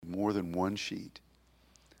more than one sheet.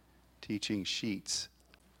 Teaching sheets.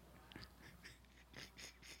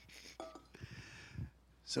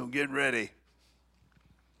 So get ready.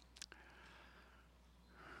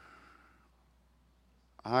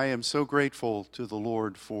 I am so grateful to the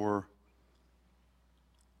Lord for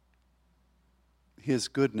His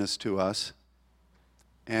goodness to us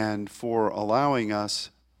and for allowing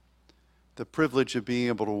us the privilege of being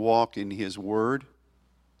able to walk in His Word.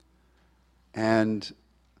 And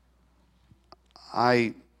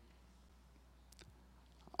I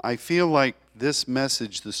feel like this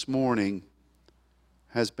message this morning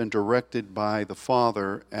has been directed by the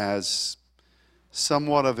Father as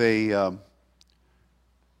somewhat of a,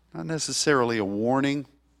 not necessarily a warning,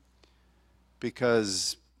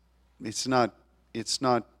 because it's not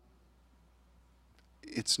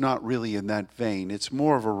really in that vein. It's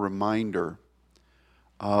more of a reminder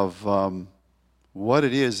of what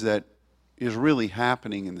it is that is really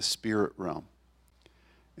happening in the spirit realm,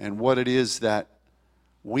 and what it is that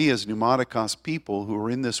we as Pneumaticos people who are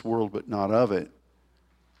in this world but not of it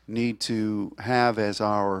need to have as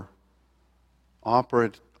our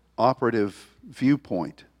operative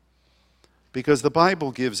viewpoint. Because the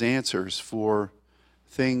Bible gives answers for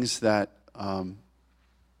things that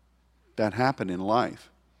that happen in life.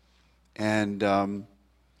 And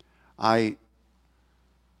I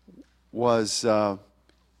was,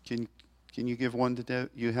 can you give one to,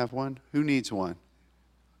 you have one? Who needs one?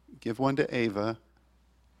 Give one to Ava.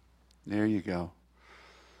 There you go.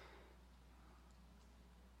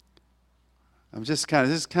 This is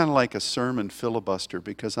kind of like a sermon filibuster,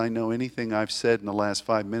 because I know anything I've said in the last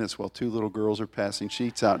 5 minutes while two little girls are passing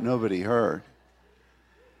sheets out, nobody heard.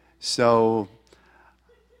 So,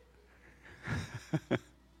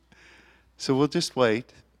 we'll just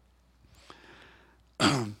wait.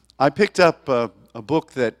 I picked up a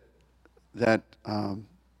book that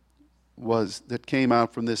came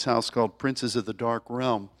out from this house called Princes of the Dark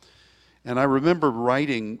Realm. And I remember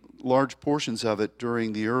writing large portions of it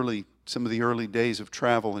during some of the early days of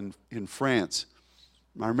travel in France.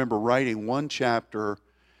 I remember writing one chapter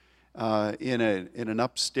in an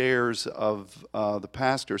upstairs of the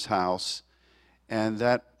pastor's house, and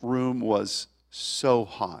that room was so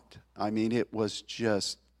hot. I mean, it was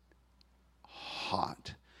just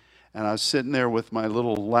hot. And I was sitting there with my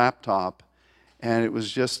little laptop, and it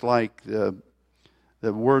was just like the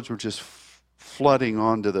words were just flooding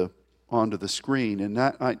onto the screen. And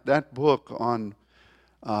that book on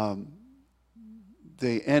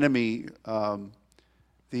the enemy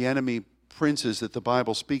princes that the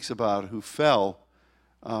Bible speaks about who fell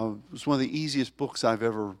was one of the easiest books I've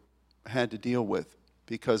ever had to deal with,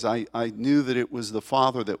 because I knew that it was the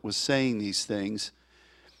Father that was saying these things,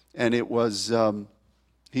 and it was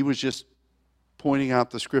he was just pointing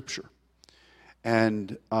out the Scripture.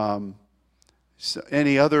 And so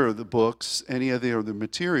any other of the books, any of the other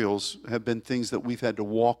materials have been things that we've had to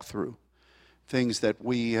walk through, things that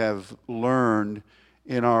we have learned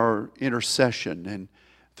in our intercession and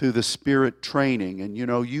through the Spirit training. And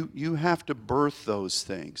you have to birth those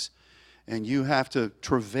things, and you have to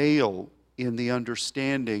travail in the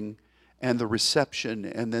understanding and the reception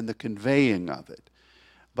and then the conveying of it.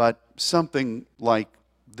 But something like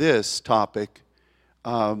this topic,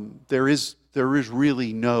 there is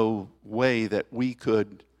really no way that we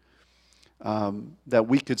could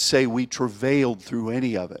say we travailed through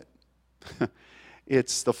any of it.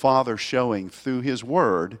 It's the Father showing through His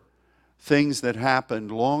Word things that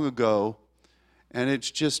happened long ago, and it's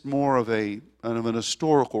just more of an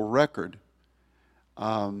historical record.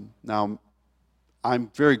 Now,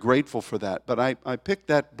 I'm very grateful for that, but I picked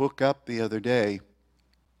that book up the other day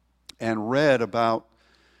and read about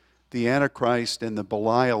the Antichrist and the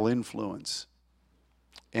Belial influence.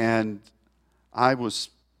 And I was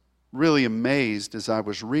really amazed as I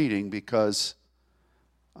was reading, because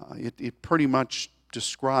it pretty much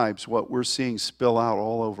describes what we're seeing spill out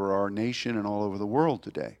all over our nation and all over the world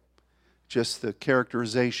today. Just the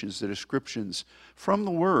characterizations, the descriptions from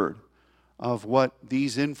the Word of what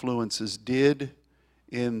these influences did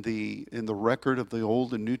in the record of the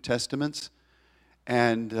Old and New Testaments,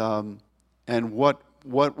 and what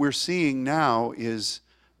we're seeing now is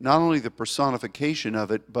not only the personification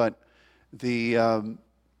of it, but the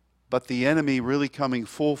enemy really coming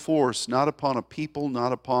full force, not upon a people,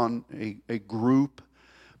 not upon a group,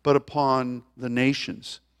 but upon the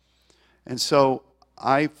nations. And so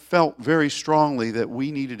I felt very strongly that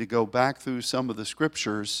we needed to go back through some of the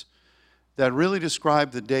scriptures that really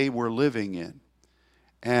describe the day we're living in,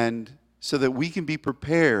 and so that we can be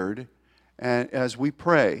prepared as we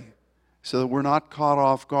pray, so that we're not caught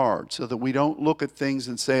off guard, so that we don't look at things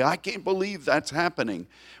and say, I can't believe that's happening.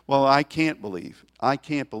 Well, I can't believe. I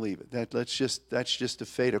can't believe it. That's just a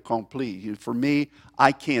fait accompli. For me,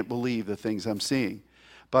 I can't believe the things I'm seeing.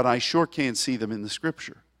 But I sure can see them in the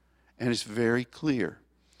Scripture. And it's very clear.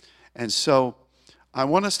 And so I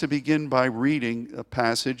want us to begin by reading a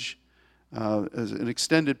passage, an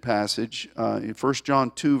extended passage, in 1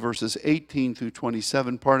 John 2, verses 18 through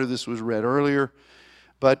 27. Part of this was read earlier,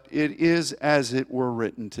 but it is as it were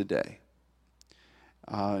written today.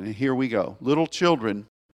 And here we go. Little children,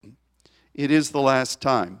 it is the last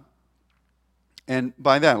time. And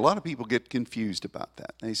by that, a lot of people get confused about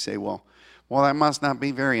that. They say, well, that must not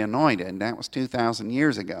be very anointed. That was 2,000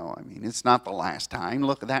 years ago. I mean, it's not the last time.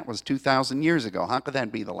 Look, that was 2,000 years ago. How could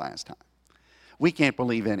that be the last time? We can't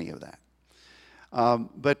believe any of that.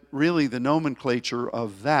 But really, the nomenclature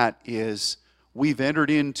of that is we've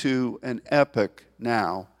entered into an epoch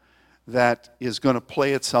now that is going to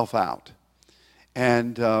play itself out.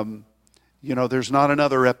 And, there's not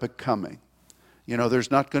another epoch coming.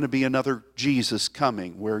 There's not going to be another Jesus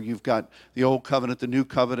coming where you've got the old covenant, the new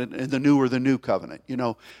covenant, and the new covenant.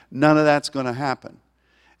 None of that's going to happen.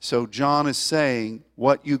 So John is saying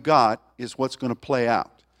what you got is what's going to play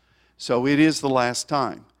out. So it is the last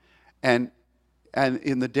time. And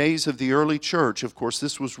in the days of the early church, of course,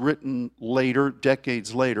 this was written later,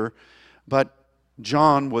 decades later, but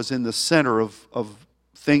John was in the center of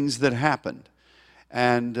things that happened.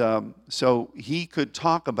 And so he could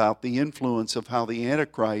talk about the influence of how the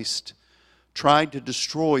Antichrist tried to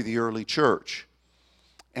destroy the early church.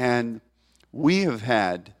 And we have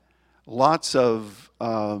had lots of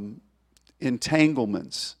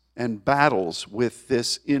entanglements and battles with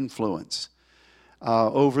this influence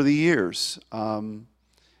over the years. And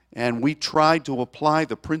we tried to apply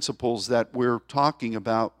the principles that we're talking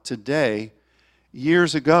about today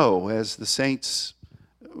years ago as the saints'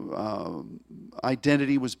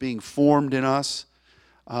 identity was being formed in us.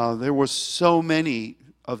 There were so many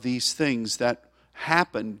of these things that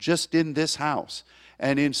happened just in this house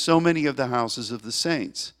and in so many of the houses of the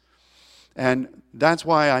saints. And that's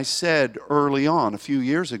why I said early on, a few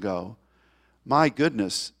years ago, my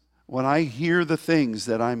goodness, when I hear the things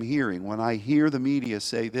that I'm hearing, when I hear the media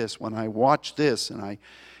say this, when I watch this,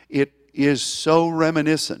 it is so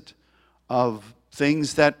reminiscent of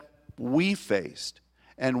things that we faced.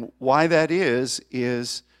 And why that is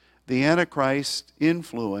the Antichrist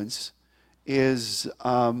influence has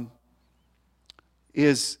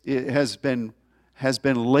been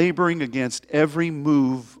laboring against every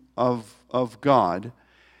move of God.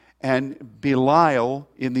 And Belial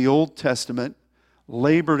in the Old Testament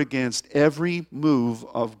labored against every move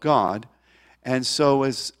of God. And so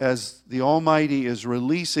as the Almighty is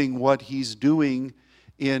releasing what He's doing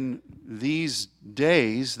in these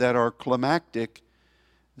days that are climactic,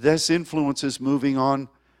 this influence is moving on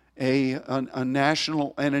a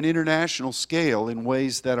national and an international scale in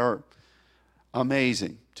ways that are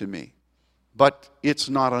amazing to me. But it's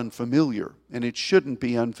not unfamiliar, and it shouldn't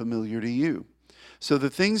be unfamiliar to you. So the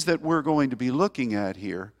things that we're going to be looking at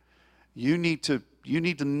here, you need to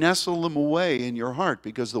nestle them away in your heart,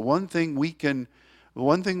 because the one thing we can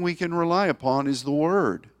rely upon is the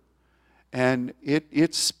Word, and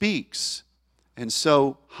it speaks. And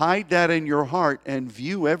so hide that in your heart and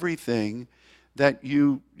view everything that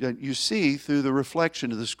you see through the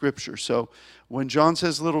reflection of the Scripture. So when John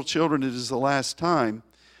says, little children, it is the last time,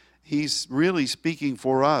 he's really speaking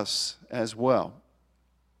for us as well.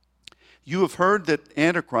 You have heard that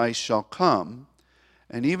Antichrist shall come,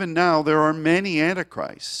 and even now there are many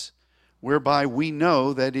Antichrists, whereby we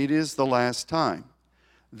know that it is the last time.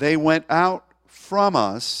 They went out from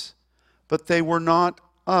us, but they were not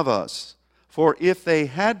of us. For if they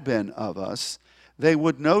had been of us, they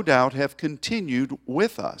would no doubt have continued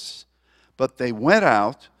with us. But they went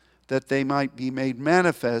out that they might be made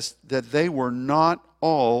manifest that they were not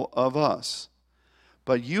all of us.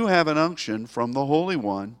 But you have an unction from the Holy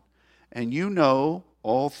One, and you know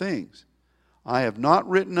all things. I have not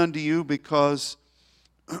written unto you because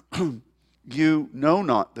you know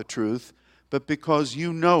not the truth, but because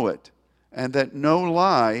you know it, and that no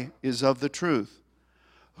lie is of the truth.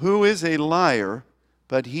 Who is a liar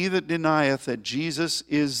but he that denieth that Jesus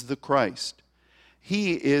is the Christ?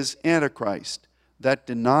 He is Antichrist, that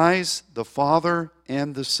denies the Father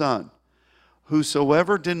and the Son.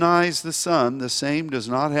 Whosoever denies the Son, the same does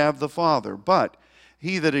not have the Father. But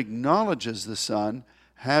he that acknowledges the Son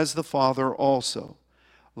has the Father also.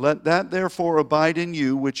 Let that therefore abide in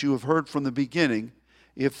you which you have heard from the beginning.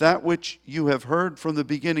 If that which you have heard from the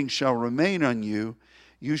beginning shall remain on you,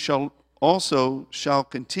 you shall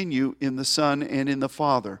continue in the Son and in the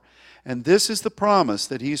Father. And this is the promise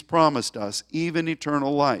that he's promised us, even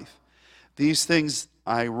eternal life. These things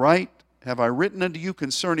have I written unto you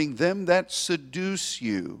concerning them that seduce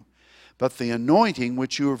you. But the anointing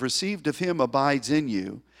which you have received of him abides in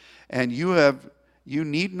you, and you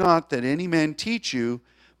need not that any man teach you,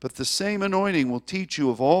 but the same anointing will teach you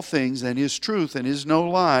of all things, and is truth, and is no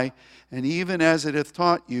lie, and even as it hath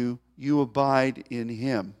taught you, you abide in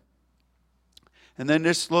him. And then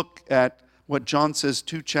let's look at what John says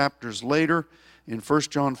 2 chapters later in 1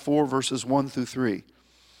 John 4, verses 1 through 3.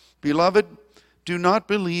 Beloved, do not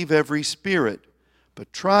believe every spirit,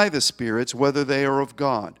 but try the spirits whether they are of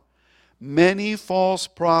God. Many false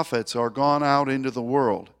prophets are gone out into the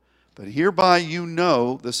world, but hereby you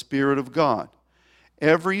know the Spirit of God.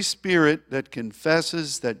 Every spirit that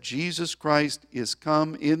confesses that Jesus Christ is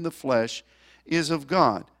come in the flesh is of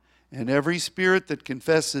God, and every spirit that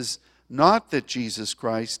confesses not that Jesus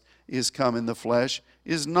Christ is come in the flesh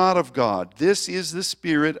is not of God. This is the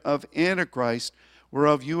spirit of Antichrist,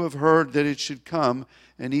 whereof you have heard that it should come,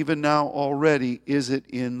 and even now already is it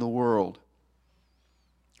in the world.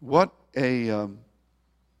 What a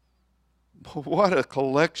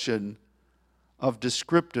collection of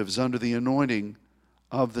descriptives under the anointing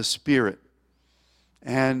of the Spirit.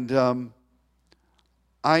 And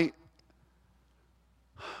I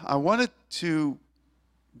wanted to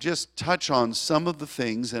just touch on some of the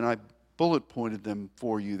things, and I bullet pointed them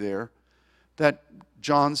for you there, that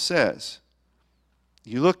John says.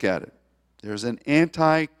 You look at it. There's an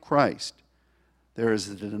antichrist. There is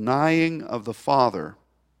a denying of the Father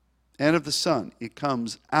and of the Son. It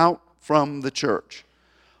comes out from the church.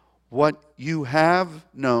 What you have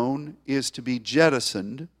known is to be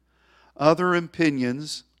jettisoned. Other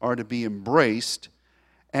opinions are to be embraced,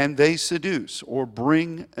 and they seduce or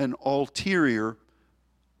bring an ulterior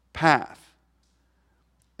path.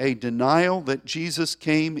 A denial that Jesus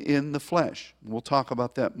came in the flesh. We'll talk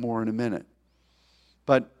about that more in a minute.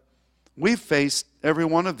 But we've faced every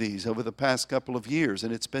one of these over the past couple of years,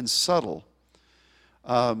 and it's been subtle.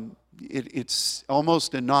 It's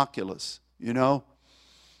almost innocuous, you know.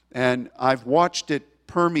 And I've watched it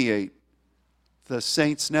permeate the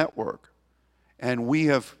Saints Network. And we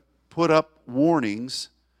have put up warnings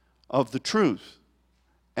of the truth.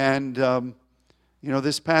 And,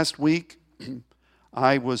 this past week,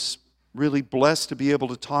 I was really blessed to be able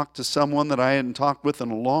to talk to someone that I hadn't talked with in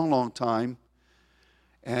a long, long time.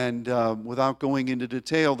 And without going into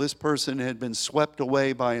detail, this person had been swept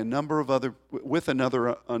away by a number of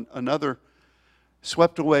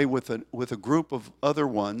swept away with a group of other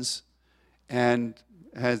ones, and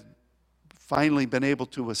has finally been able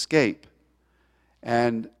to escape.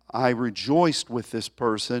 And I rejoiced with this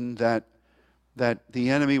person that the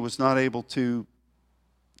enemy was not able to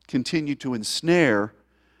continue to ensnare,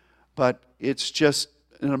 but it's just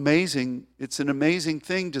an amazing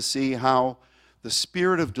thing to see how the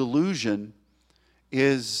spirit of delusion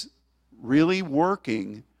is really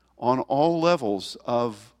working on all levels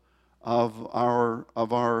of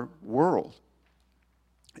our world.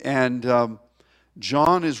 And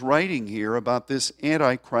John is writing here about this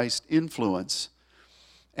Antichrist influence.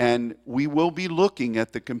 And we will be looking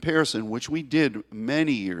at the comparison, which we did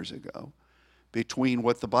many years ago, between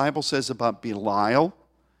what the Bible says about Belial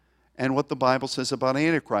and what the Bible says about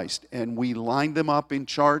Antichrist. And we lined them up in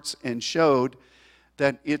charts and showed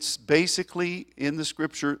that it's basically in the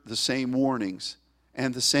Scripture the same warnings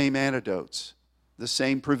and the same antidotes, the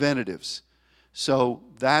same preventatives. So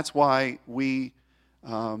that's why we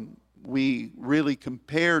really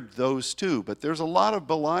compared those two. But there's a lot of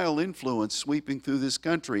Belial influence sweeping through this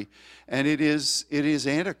country, and it is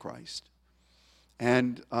Antichrist.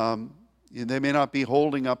 And they may not be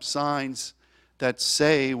holding up signs that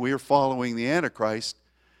say we're following the Antichrist,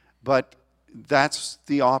 but that's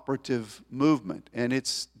the operative movement. And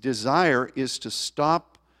its desire is to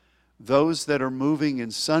stop those that are moving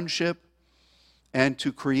in sonship and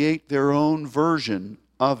to create their own version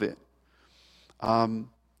of it.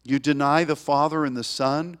 You deny the Father and the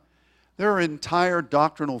Son. There are entire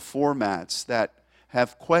doctrinal formats that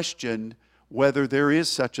have questioned whether there is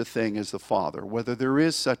such a thing as the Father, whether there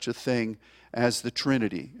is such a thing as the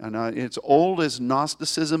Trinity. And it's old as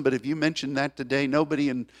Gnosticism, but if you mention that today, nobody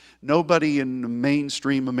in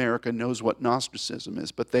mainstream America knows what Gnosticism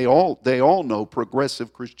is. But they all know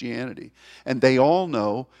progressive Christianity, and they all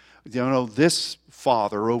know, this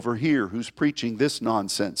father over here who's preaching this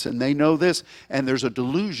nonsense, and they know this, and there's a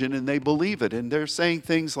delusion, and they believe it, and they're saying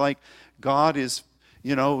things like God is,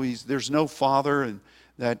 there's no Father, and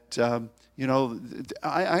that.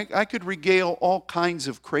 I could regale all kinds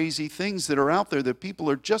of crazy things that are out there that people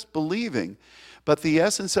are just believing. But the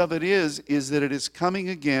essence of it is that it is coming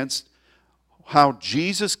against how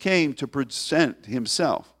Jesus came to present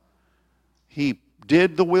himself. He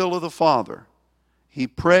did the will of the Father. He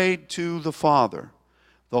prayed to the Father.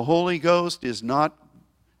 The Holy Ghost is not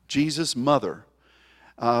Jesus' mother,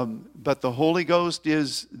 but the Holy Ghost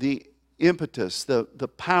is the impetus, the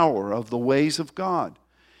power of the ways of God.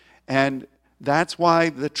 And that's why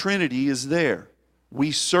the Trinity is there.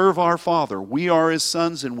 We serve our Father. We are His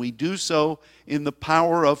sons, and we do so in the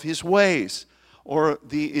power of His ways, or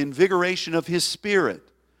the invigoration of His Spirit.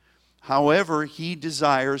 However, He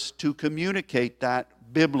desires to communicate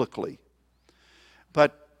that biblically.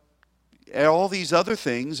 But all these other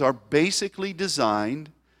things are basically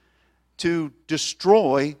designed to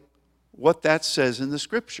destroy what that says in the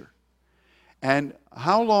Scripture. And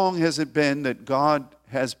how long has it been that God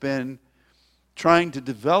has been trying to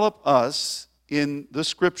develop us in the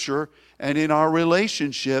Scripture and in our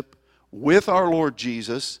relationship with our Lord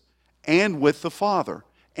Jesus and with the Father,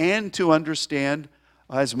 and to understand,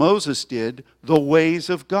 as Moses did, the ways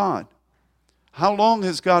of God? How long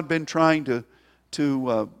has God been trying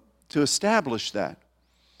to establish that?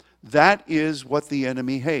 That is what the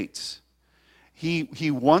enemy hates. He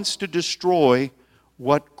wants to destroy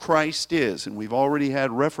what Christ is. And we've already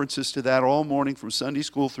had references to that all morning from Sunday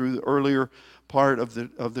school through the earlier part of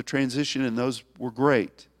the transition, and those were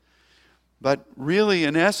great. But really,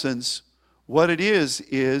 in essence, what it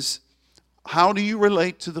is how do you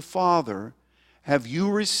relate to the Father? Have you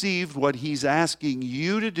received what He's asking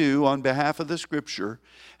you to do on behalf of the Scripture?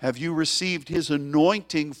 Have you received His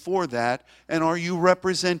anointing for that? And are you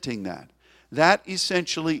representing that? That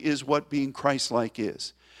essentially is what being Christ-like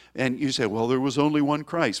is. And you say, well, there was only one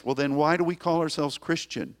Christ. Well, then why do we call ourselves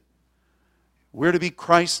Christian? We're to be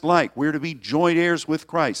Christ-like. We're to be joint heirs with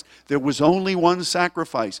Christ. There was only one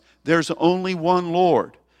sacrifice. There's only one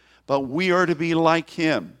Lord. But we are to be like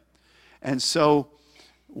Him. And so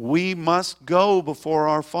we must go before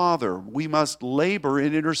our Father. We must labor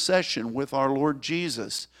in intercession with our Lord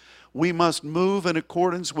Jesus. We must move in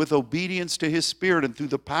accordance with obedience to His Spirit and through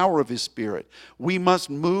the power of His Spirit. We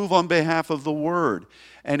must move on behalf of the Word.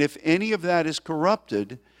 And if any of that is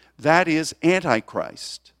corrupted, that is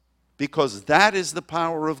Antichrist. Because that is the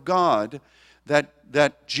power of God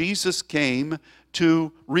that Jesus came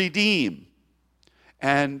to redeem.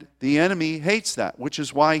 And the enemy hates that, which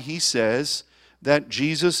is why he says that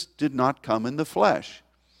Jesus did not come in the flesh.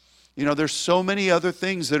 You know, there's so many other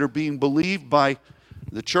things that are being believed by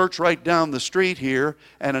the church right down the street here,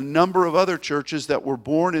 and a number of other churches that were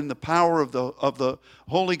born in the power of the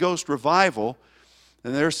Holy Ghost revival.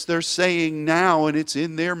 And they're saying now, and it's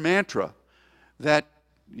in their mantra, that,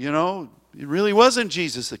 you know, it really wasn't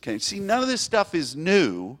Jesus that came. See, none of this stuff is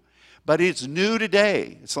new, but it's new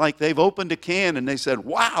today. It's like they've opened a can and they said,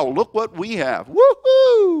 wow, look what we have.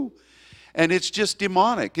 Woohoo! And it's just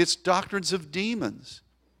demonic. It's doctrines of demons.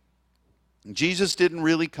 Jesus didn't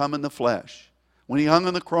really come in the flesh. When He hung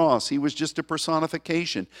on the cross, He was just a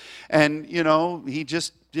personification. And, you know, He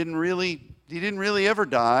just didn't really ever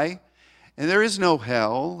die. And there is no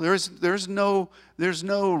hell. There's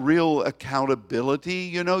no real accountability.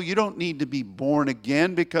 You know, you don't need to be born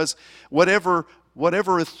again, because whatever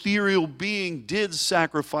ethereal being did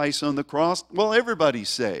sacrifice on the cross, well, everybody's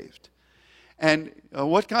saved. And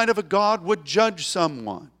what kind of a God would judge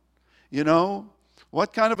someone? You know,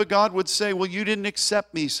 what kind of a God would say, well, you didn't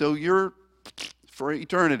accept me, so you're for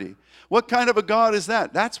eternity? What kind of a God is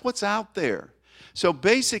that? That's what's out there. So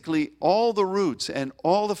basically, all the roots and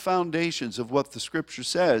all the foundations of what the Scripture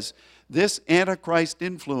says, this Antichrist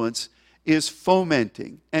influence is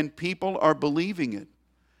fomenting, and people are believing it.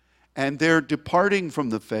 And they're departing from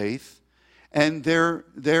the faith, and they're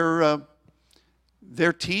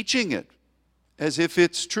teaching it as if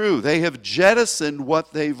it's true. They have jettisoned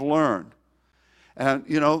what they've learned. And,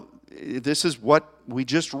 you know, this is what we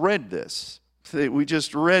just read this. We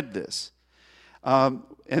just read this. And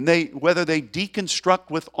whether they deconstruct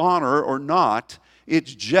with honor or not,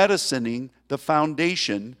 it's jettisoning the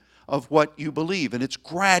foundation of what you believe. And it's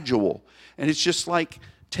gradual. And it's just like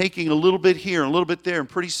taking a little bit here, a little bit there, and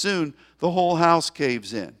pretty soon the whole house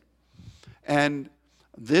caves in. And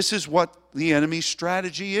this is what the enemy's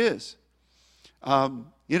strategy is.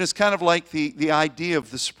 It's kind of like the idea of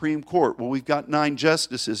the Supreme Court. Well, we've got 9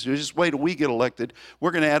 justices. You just wait till we get elected.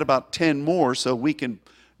 We're going to add about 10 more so we can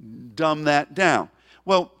dumb that down.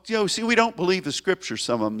 Well, you know, see, we don't believe the Scripture,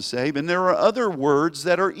 some of them say, and there are other words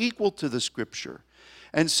that are equal to the Scripture.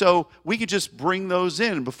 And so we could just bring those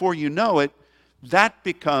in, and before you know it, that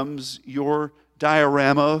becomes your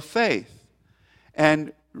diorama of faith.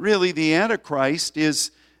 And really, the Antichrist is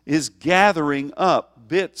is gathering up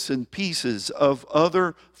bits and pieces of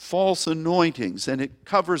other false anointings, and it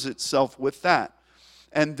covers itself with that.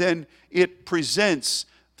 And then it presents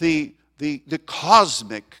the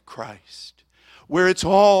cosmic Christ, where it's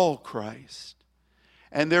all Christ.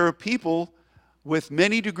 And there are people with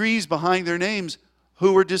many degrees behind their names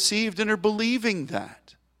who are deceived and are believing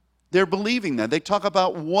that. They're believing that. They talk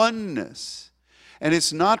about oneness. And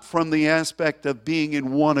it's not from the aspect of being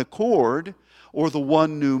in one accord or the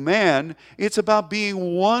one new man. It's about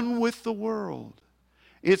being one with the world.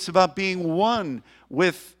 It's about being one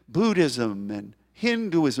with Buddhism and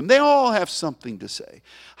Hinduism. They all have something to say.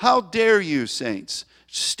 How dare you, saints,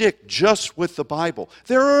 stick just with the Bible?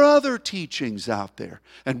 There are other teachings out there,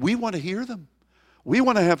 and we want to hear them. We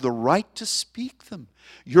want to have the right to speak them.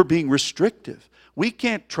 You're being restrictive. We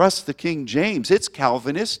can't trust the King James. It's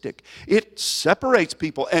Calvinistic. It separates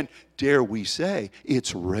people, and dare we say,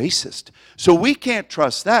 it's racist. So we can't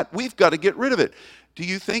trust that. We've got to get rid of it. Do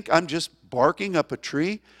you think I'm just barking up a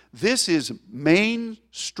tree? This is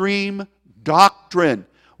mainstream doctrine.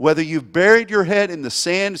 Whether you've buried your head in the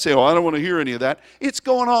sand and say, oh, I don't want to hear any of that, it's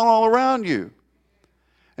going on all around you.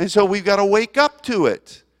 And so we've got to wake up to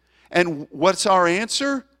it. And what's our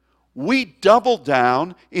answer? We double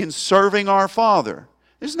down in serving our Father.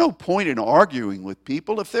 There's no point in arguing with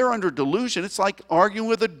people. If they're under delusion, it's like arguing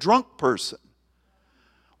with a drunk person.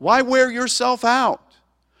 Why wear yourself out?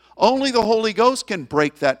 Only the Holy Ghost can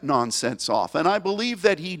break that nonsense off. And I believe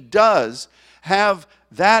that He does have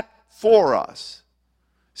that for us.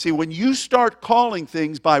 See, when you start calling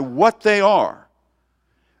things by what they are,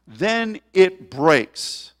 then it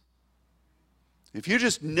breaks. If you're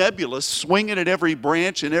just nebulous, swinging at every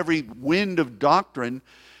branch and every wind of doctrine,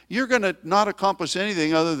 you're going to not accomplish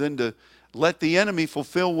anything other than to let the enemy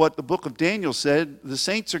fulfill what the book of Daniel said. The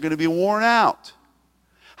saints are going to be worn out.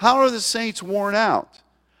 How are the saints worn out?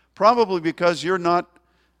 Probably because you're not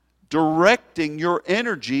directing your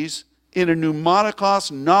energies in a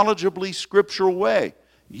pneumatikos, knowledgeably scriptural way.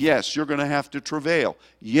 Yes, you're going to have to travail.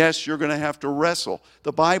 Yes, you're going to have to wrestle.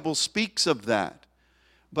 The Bible speaks of that.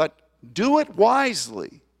 But do it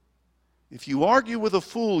wisely. If you argue with a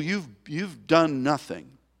fool, you've done nothing.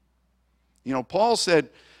 You know, Paul said,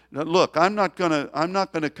 look, I'm not going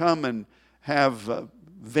to come and have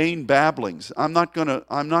vain babblings. I'm not going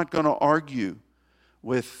to argue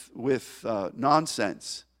with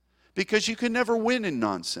nonsense, because you can never win in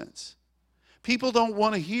nonsense. People don't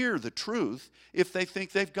want to hear the truth if they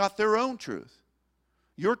think they've got their own truth.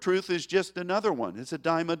 Your truth is just another one. It's a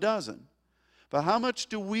dime a dozen. But how much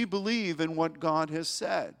do we believe in what God has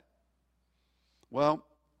said? Well,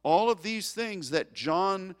 all of these things that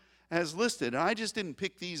John has listed, and I just didn't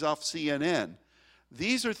pick these off CNN.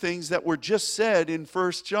 These are things that were just said in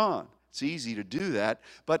 1 John. It's easy to do that,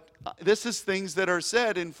 but this is things that are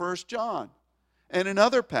said in 1 John and in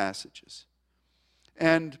other passages.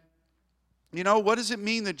 And, you know, what does it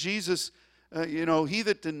mean that Jesus, he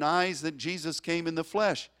that denies that Jesus came in the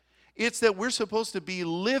flesh? It's that we're supposed to be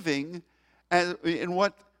living in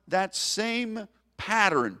what that same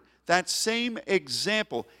pattern, that same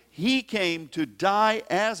example. He came to die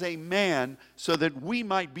as a man so that we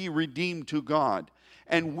might be redeemed to God.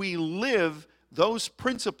 And we live those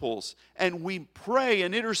principles, and we pray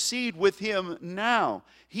and intercede with Him now.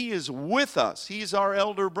 He is with us. He's our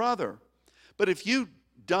elder brother. But if you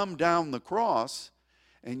dumb down the cross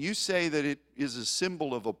and you say that it is a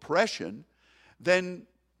symbol of oppression, then,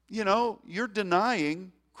 you're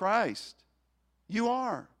denying Christ. You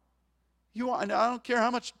are. And I don't care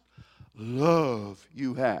how much love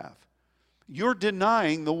you have. You're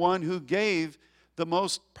denying the one who gave the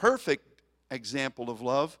most perfect example of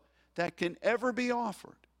love that can ever be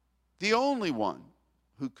offered. The only one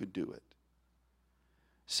who could do it.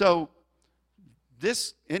 So,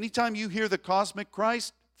 anytime you hear the cosmic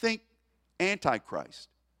Christ, think Antichrist.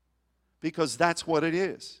 Because that's what it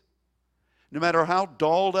is. No matter how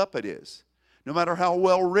dolled up it is, no matter how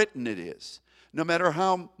well written it is, no matter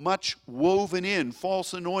how much woven in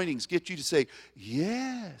false anointings get you to say,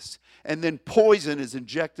 yes, and then poison is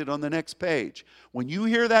injected on the next page. When you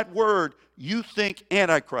hear that word, you think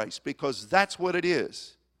Antichrist, because that's what it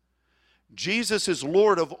is. Jesus is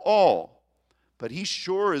Lord of all, but He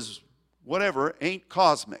sure is ain't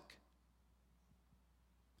cosmic.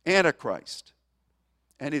 Antichrist.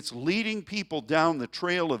 And it's leading people down the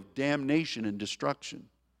trail of damnation and destruction.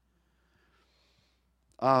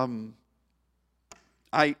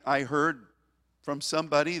 I heard from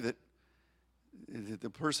somebody that the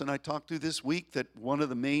person I talked to this week, that one of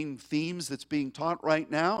the main themes that's being taught right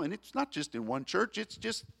now, and it's not just in one church, it's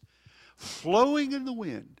just flowing in the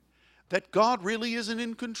wind, that God really isn't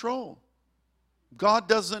in control. God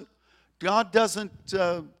doesn't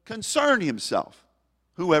concern himself,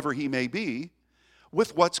 whoever he may be,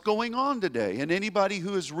 with what's going on today. And anybody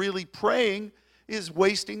who is really praying is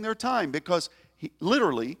wasting their time, because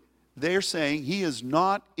literally they're saying he is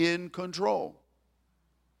not in control.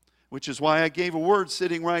 Which is why I gave a word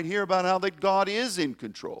sitting right here about how that God is in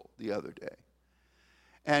control the other day.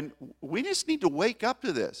 And we just need to wake up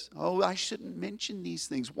to this. Oh, I shouldn't mention these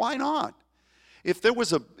things. Why not? If there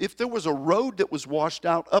was a road that was washed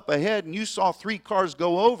out up ahead and you saw 3 cars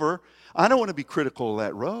go over, I don't want to be critical of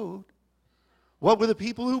that road. What would the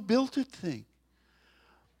people who built it think?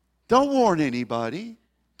 Don't warn anybody.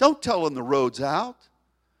 Don't tell them the road's out.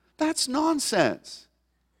 That's nonsense.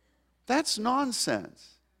 That's nonsense.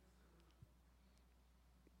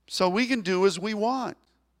 So we can do as we want.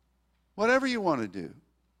 Whatever you want to do.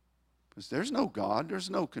 Because there's no God, there's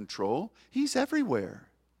no control. He's everywhere.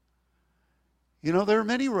 You know, there are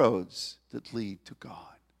many roads that lead to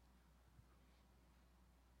God.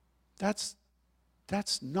 That's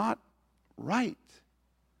not right.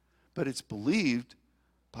 But it's believed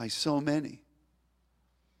by so many.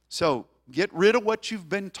 So get rid of what you've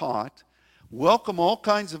been taught. Welcome all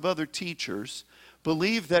kinds of other teachers.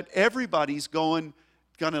 Believe that everybody's going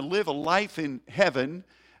to live a life in heaven,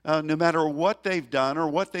 no matter what they've done or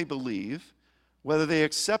what they believe, whether they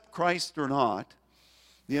accept Christ or not.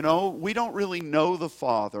 You know, we don't really know the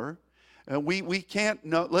Father. We can't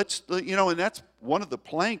know. And that's one of the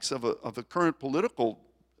planks of the current political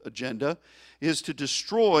agenda, is to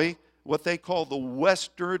destroy what they call the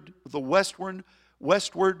Western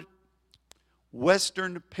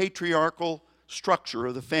patriarchal structure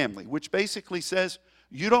of the family, which basically says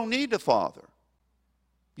you don't need a father.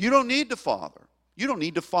 You don't need the father. You don't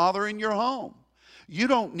need the father in your home. You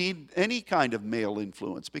don't need any kind of male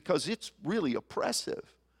influence, because it's really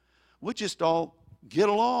oppressive. We'll just all get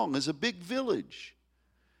along as a big village,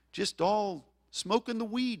 just all smoking the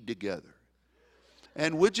weed together.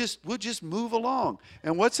 And we'll just move along.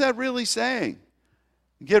 And what's that really saying?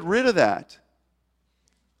 Get rid of that.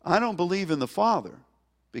 I don't believe in the Father,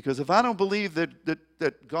 because if I don't believe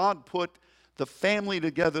that God put the family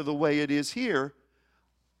together the way it is here,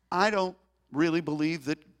 I don't really believe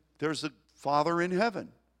that there's a Father in heaven.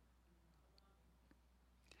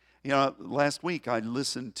 You know, last week I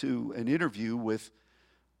listened to an interview with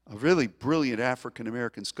a really brilliant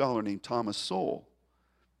African-American scholar named Thomas Sowell.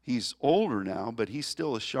 He's older now, but he's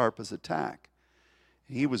still as sharp as a tack.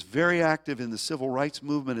 He was very active in the civil rights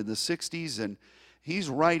movement in the 60s, and he's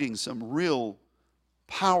writing some real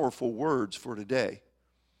powerful words for today.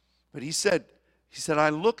 But he said, I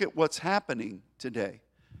look at what's happening today.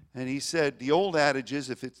 And he said, the old adage is,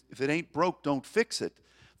 if it ain't broke, don't fix it.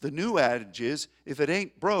 The new adage is, if it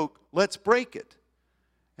ain't broke, let's break it.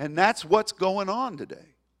 And that's what's going on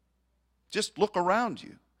today. Just look around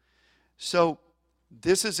you. So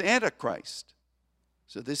this is Antichrist.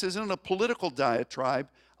 So this isn't a political diatribe.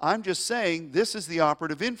 I'm just saying this is the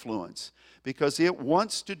operative influence, because it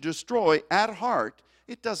wants to destroy at heart.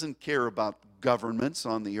 It doesn't care about governments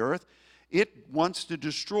on the earth. It wants to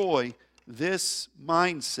destroy this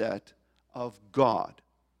mindset of God.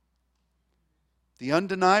 The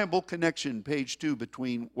undeniable connection, page 2,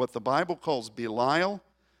 between what the Bible calls Belial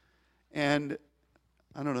and,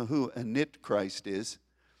 I don't know who Antichrist is,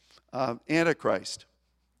 Antichrist.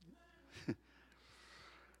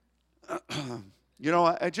 You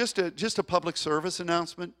know, just a public service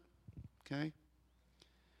announcement, okay?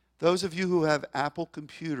 Those of you who have Apple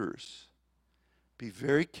computers, be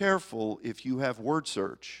very careful if you have word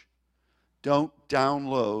search. Don't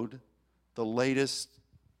download the latest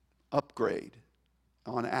upgrade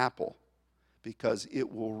on Apple, because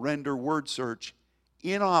it will render word search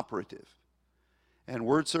inoperative. And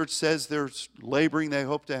word search says they're laboring, they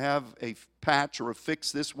hope to have a patch or a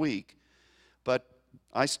fix this week. But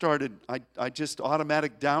I just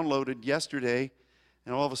automatic downloaded yesterday,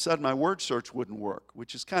 and all of a sudden my word search wouldn't work,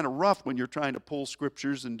 which is kind of rough when you're trying to pull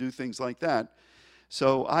scriptures and do things like that.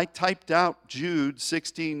 So I typed out Jude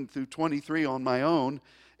 16 through 23 on my own,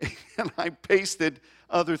 and I pasted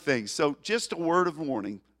other things. So just a word of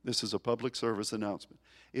warning. This is a public service announcement.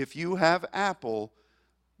 If you have Apple,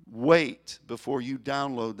 wait before you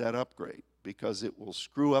download that upgrade, because it will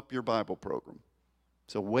screw up your Bible program.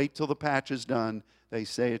 So wait till the patch is done. They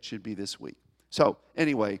say it should be this week. So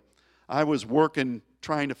anyway, I was working,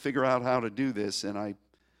 trying to figure out how to do this, and I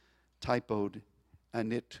typoed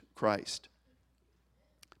Antichrist.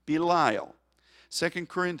 Belial, 2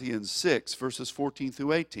 Corinthians 6, verses 14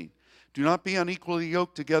 through 18. Do not be unequally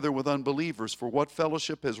yoked together with unbelievers. For what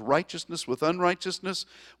fellowship has righteousness with unrighteousness?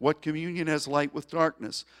 What communion has light with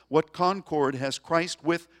darkness? What concord has Christ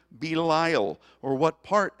with Belial? Or what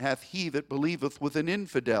part hath he that believeth with an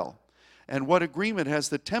infidel? And what agreement has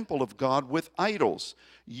the temple of God with idols?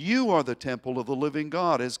 You are the temple of the living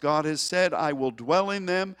God. As God has said, I will dwell in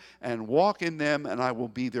them and walk in them, and I will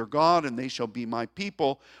be their God, and they shall be my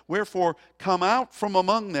people. Wherefore, come out from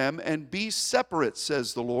among them and be separate,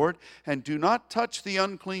 says the Lord, and do not touch the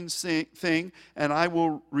unclean thing, and I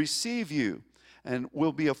will receive you, and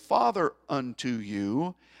will be a father unto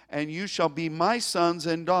you, and you shall be my sons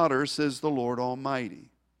and daughters, says the Lord Almighty.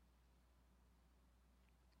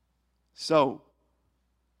 So,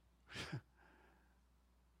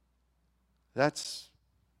 that's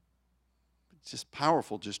just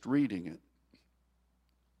powerful just reading it.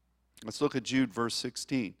 Let's look at Jude verse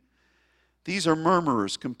 16. These are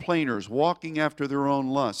murmurers, complainers, walking after their own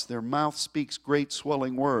lusts. Their mouth speaks great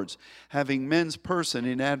swelling words, having men's person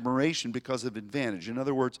in admiration because of advantage. In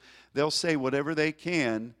other words, they'll say whatever they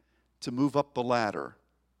can to move up the ladder.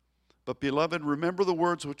 But, beloved, remember the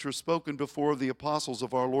words which were spoken before of the apostles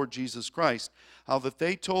of our Lord Jesus Christ, how that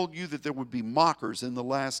they told you that there would be mockers in the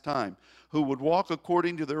last time, who would walk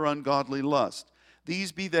according to their ungodly lust.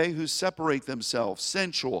 These be they who separate themselves,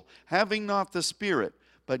 sensual, having not the Spirit.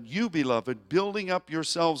 But you, beloved, building up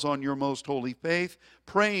yourselves on your most holy faith,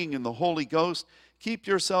 praying in the Holy Ghost, keep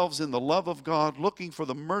yourselves in the love of God, looking for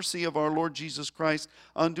the mercy of our Lord Jesus Christ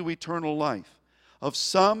unto eternal life. Of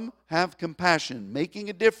some have compassion, making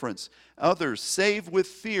a difference. Others save with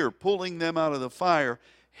fear, pulling them out of the fire,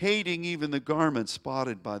 hating even the garment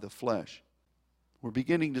spotted by the flesh. We're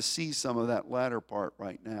beginning to see some of that latter part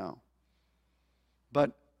right now.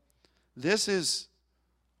 But this is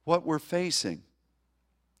what we're facing.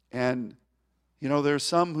 And, there's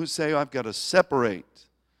some who say, I've got to separate.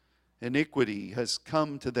 Iniquity has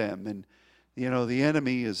come to them. And, the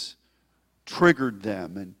enemy has triggered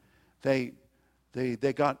them. And they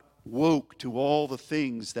got woke to all the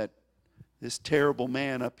things that this terrible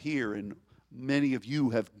man up here and many of you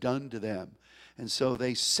have done to them. And so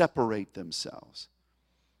they separate themselves.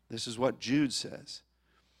 This is what Jude says.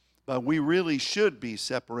 But we really should be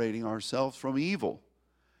separating ourselves from evil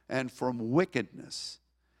and from wickedness.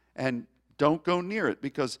 And don't go near it,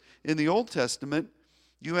 because in the Old Testament,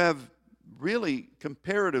 you have really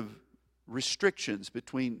comparative restrictions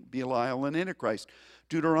between Belial and Antichrist.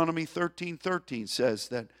 Deuteronomy 13:13 says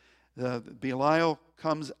that Belial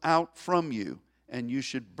comes out from you, and you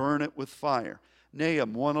should burn it with fire.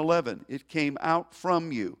 Nahum 1:11, it came out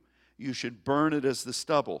from you. You should burn it as the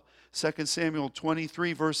stubble. 2 Samuel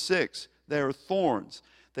 23, verse 6, they are thorns.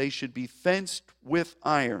 They should be fenced with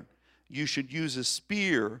iron. You should use a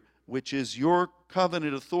spear, which is your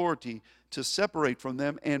covenant authority, to separate from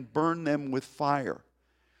them and burn them with fire.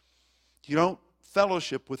 You don't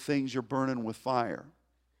fellowship with things you're burning with fire.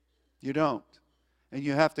 You don't. And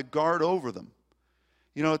you have to guard over them.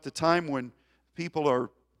 At the time when people are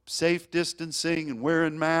safe distancing and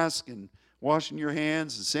wearing masks and washing your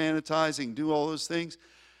hands and sanitizing, do all those things,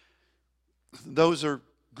 those are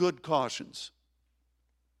good cautions.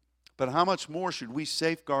 But how much more should we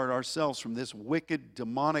safeguard ourselves from this wicked,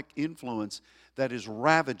 demonic influence that is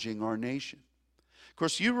ravaging our nation? Of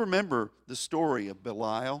course, you remember the story of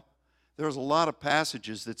Belial. There's a lot of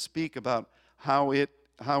passages that speak about how it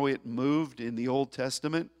moved in the Old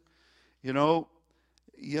Testament. I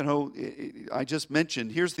just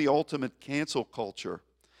mentioned, here's the ultimate cancel culture.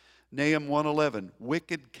 Nahum 1:11,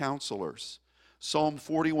 wicked counselors. Psalm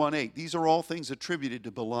 41:8, these are all things attributed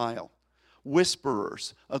to Belial.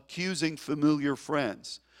 Whisperers, accusing familiar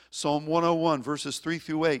friends. Psalm 101, verses 3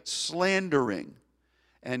 through 8, slandering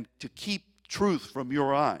and to keep truth from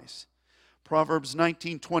your eyes. Proverbs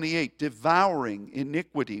 19:28, devouring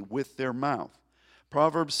iniquity with their mouth.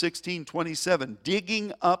 Proverbs 16:27,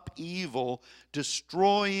 digging up evil,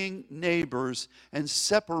 destroying neighbors, and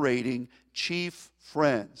separating chief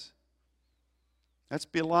friends. That's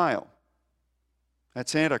Belial.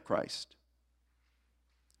 That's Antichrist.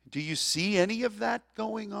 Do you see any of that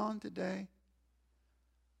going on today?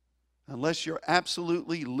 Unless you're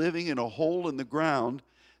absolutely living in a hole in the ground,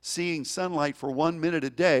 seeing sunlight for 1 minute a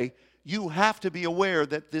day, you have to be aware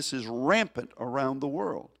that this is rampant around the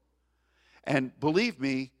world. And believe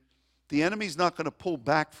me, the enemy's not going to pull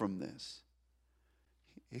back from this.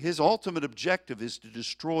 His ultimate objective is to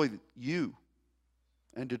destroy you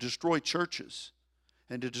and to destroy churches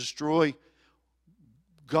and to destroy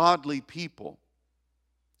godly people.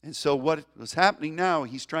 And so what is happening now,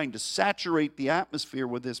 he's trying to saturate the atmosphere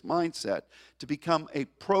with this mindset to become a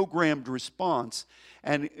programmed response,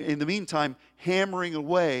 and in the meantime, hammering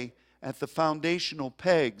away at the foundational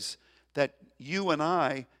pegs that you and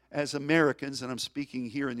I, as Americans, and I'm speaking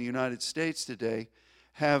here in the United States today,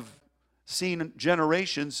 have seen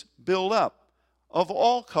generations build up of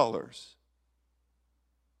all colors.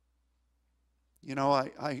 You know,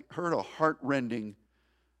 I heard a heart-rending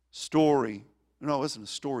story. No, it wasn't a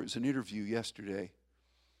story. It was an interview yesterday.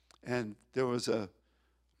 And there was a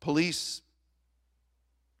police,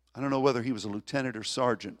 I don't know whether he was a lieutenant or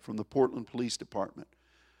sergeant from the Portland Police Department.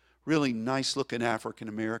 Really nice-looking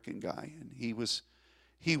African-American guy. And he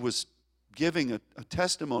was giving a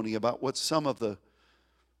testimony about what some of the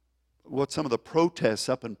protests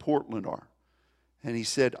up in Portland are. And he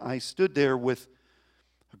said, I stood there with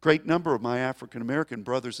a great number of my African-American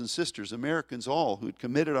brothers and sisters, Americans all, who had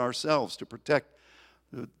committed ourselves to protect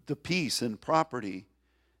the peace and property.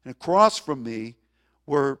 And across from me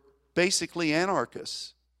were basically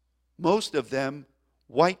anarchists, most of them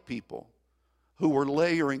white people, who were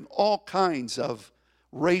layering all kinds of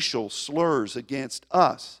racial slurs against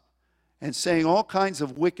us and saying all kinds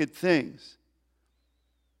of wicked things.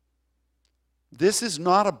 This is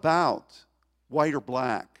not about white or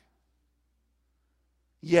black.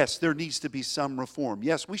 Yes, there needs to be some reform.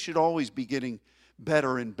 Yes, we should always be getting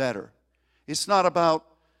better and better. It's not about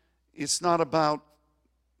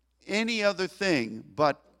any other thing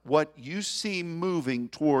but what you see moving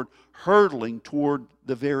toward, hurtling toward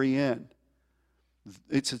the very end.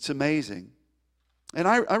 It's amazing. And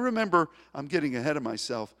I remember, I'm getting ahead of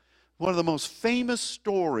myself, one of the most famous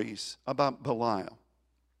stories about Belial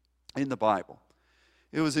in the Bible.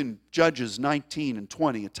 It was in Judges 19 and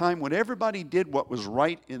 20, a time when everybody did what was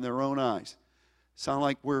right in their own eyes. Sound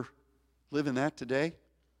like we're living that today?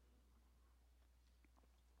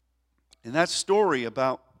 And that story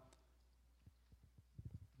about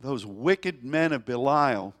those wicked men of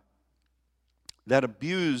Belial that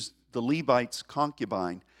abused the Levite's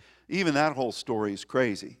concubine, even that whole story is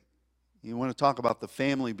crazy. You want to talk about the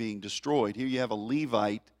family being destroyed. Here you have a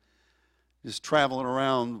Levite just traveling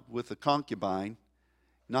around with a concubine,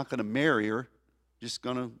 not going to marry her, just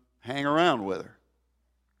going to hang around with her.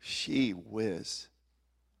 Gee whiz.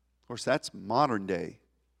 Of course, that's modern day.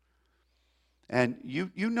 And you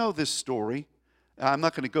know this story. I'm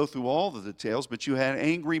not going to go through all the details, but you had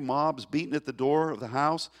angry mobs beating at the door of the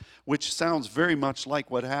house, which sounds very much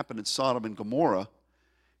like what happened in Sodom and Gomorrah.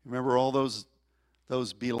 Remember all those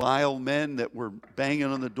Belial men that were banging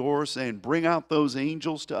on the door saying, bring out those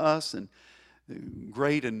angels to us? And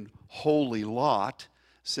great and holy Lot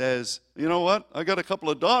says, you know what? I got a couple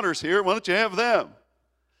of daughters here. Why don't you have them?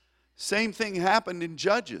 Same thing happened in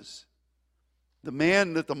Judges. The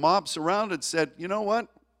man that the mob surrounded said, you know what?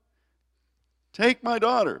 Take my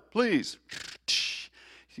daughter, please.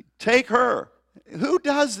 Take her. Who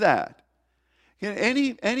does that?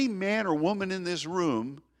 Any man or woman in this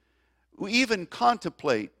room who even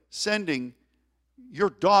contemplate sending your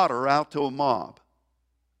daughter out to a mob?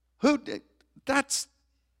 That's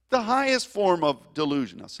the highest form of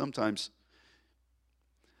delusion. Now, sometimes,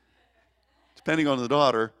 depending on the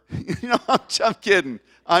daughter, I'm kidding.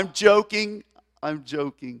 I'm joking.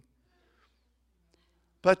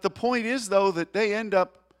 But the point is, though, that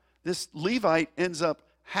this Levite ends up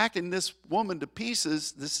hacking this woman to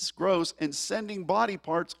pieces, this is gross, and sending body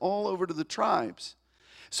parts all over to the tribes.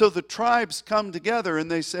 So the tribes come together and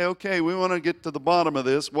they say, okay, we want to get to the bottom of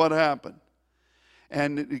this. What happened?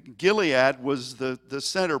 And Gilead was the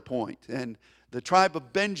center point, and the tribe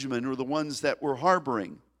of Benjamin were the ones that were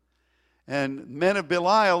harboring. And men of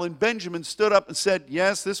Belial and Benjamin stood up and said,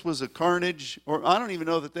 yes, this was a carnage, or I don't even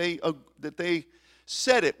know that they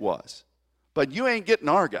said it was. But you ain't getting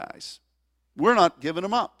our guys. We're not giving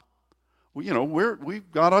them up.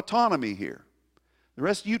 We've got autonomy here. The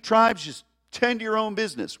rest of you tribes, just tend to your own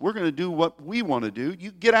business. We're going to do what we want to do.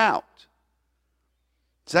 You get out.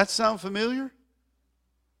 Does that sound familiar?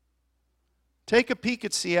 Take a peek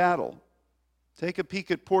at Seattle. Take a peek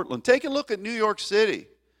at Portland. Take a look at New York City.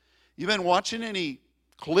 You been watching any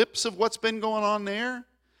clips of what's been going on there?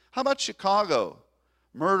 How about Chicago?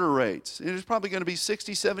 Murder rates. There's probably going to be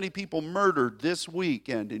 60, 70 people murdered this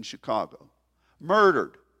weekend in Chicago.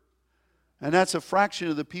 Murdered. And that's a fraction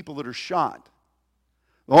of the people that are shot.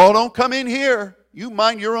 Oh, don't come in here. You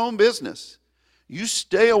mind your own business. You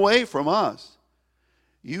stay away from us.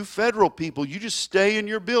 You federal people, you just stay in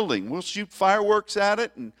your building. We'll shoot fireworks at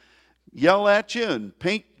it and yell at you and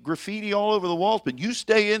paint graffiti all over the walls, but you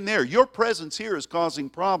stay in there. Your presence here is causing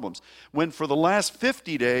problems. When for the last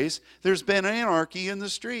 50 days, there's been anarchy in the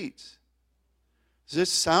streets. Does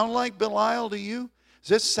this sound like Belial to you? Does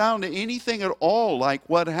this sound to anything at all like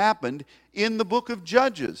what happened in the book of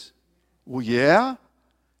Judges? Well, yeah,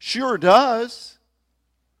 sure does.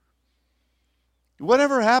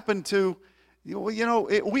 Whatever happened to,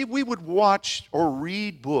 we would watch or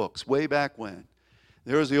read books way back when.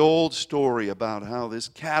 There was the old story about how this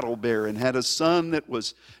cattle baron had a son that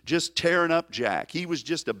was just tearing up Jack. He was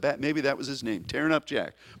just maybe that was his name, tearing up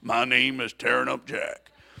Jack. My name is tearing up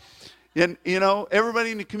Jack. And,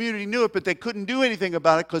 everybody in the community knew it, but they couldn't do anything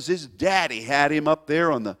about it because his daddy had him up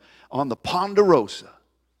there on the Ponderosa.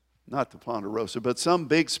 Not the Ponderosa, but some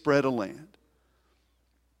big spread of land.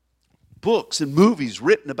 Books and movies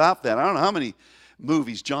written about that. I don't know how many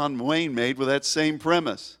movies John Wayne made with that same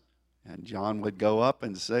premise. And John would go up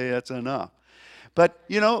and say, that's enough. But,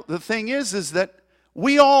 the thing is that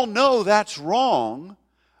we all know that's wrong,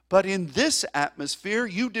 but in this atmosphere,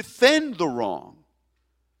 you defend the wrong.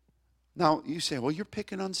 Now, you say, well, you're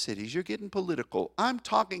picking on cities, you're getting political. I'm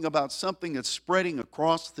talking about something that's spreading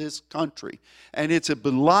across this country, and it's a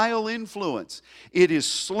Belial influence. It is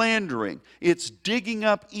slandering. It's digging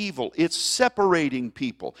up evil. It's separating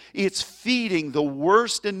people. It's feeding the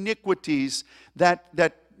worst iniquities that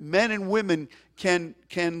men and women can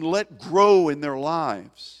let grow in their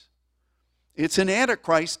lives. It's an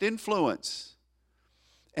Antichrist influence.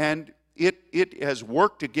 And it has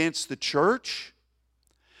worked against the church.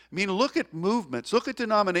 I mean, look at movements, look at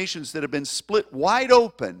denominations that have been split wide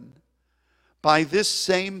open by this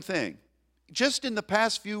same thing. Just in the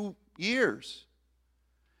past few years,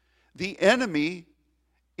 the enemy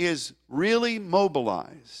is really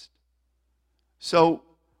mobilized. So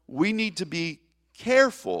we need to be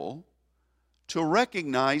careful to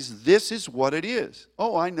recognize this is what it is.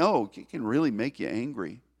 Oh, I know, it can really make you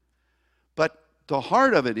angry. But the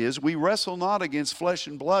heart of it is we wrestle not against flesh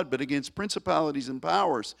and blood, but against principalities and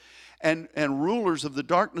powers and rulers of the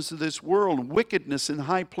darkness of this world and wickedness in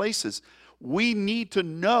high places. We need to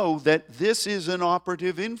know that this is an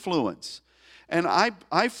operative influence. And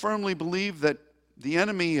I firmly believe that the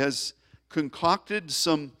enemy has concocted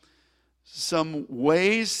some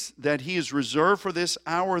ways that he has reserved for this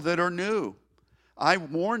hour that are new. I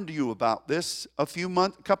warned you about this a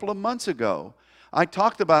couple of months ago. I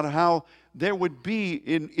talked about how there would be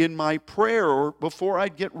in my prayer or before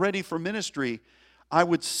I'd get ready for ministry, I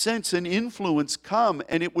would sense an influence come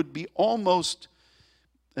and it would be almost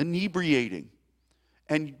inebriating.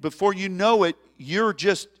 And before you know it,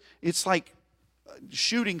 it's like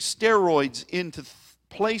shooting steroids into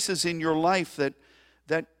places in your life that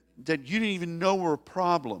you didn't even know were a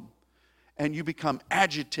problem. And you become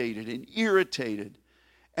agitated and irritated.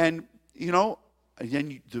 And,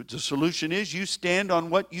 then the solution is you stand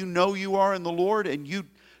on what you know you are in the Lord, and you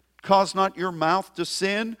cause not your mouth to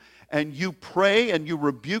sin, and you pray and you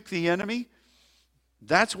rebuke the enemy.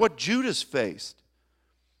 That's what Judas faced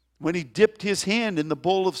when he dipped his hand in the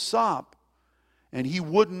bowl of sop, and he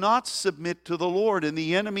would not submit to the Lord, and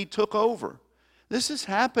the enemy took over. This is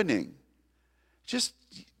happening. Just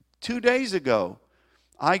 2 days ago,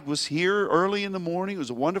 I was here early in the morning. It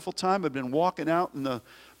was a wonderful time. I've been walking out in the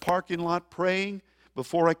parking lot praying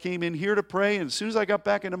before I came in here to pray. And as soon as I got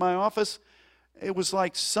back into my office, it was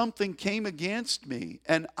like something came against me.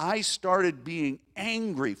 And I started being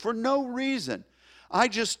angry for no reason. I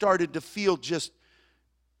just started to feel just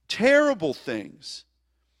terrible things.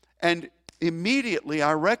 And immediately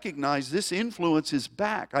I recognized this influence is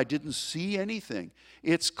back. I didn't see anything.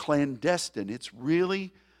 It's clandestine. It's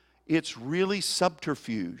really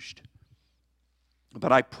subterfuged.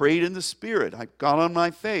 But I prayed in the Spirit. I got on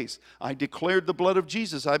my face. I declared the blood of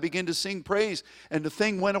Jesus. I began to sing praise, and the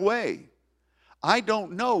thing went away. I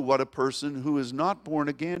don't know what a person who is not born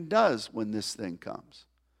again does when this thing comes.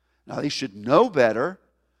 Now, they should know better,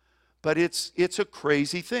 but it's a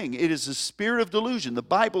crazy thing. It is a spirit of delusion. The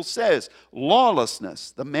Bible says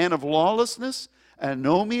lawlessness, the man of lawlessness,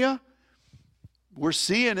 anomia, we're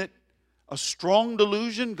seeing it. A strong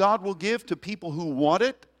delusion God will give to people who want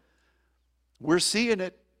it. We're seeing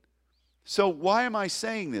it. So why am I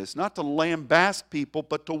saying this? Not to lambast people,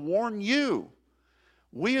 but to warn you.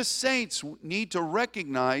 We as saints need to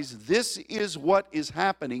recognize this is what is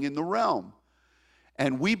happening in the realm.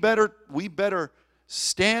 And we better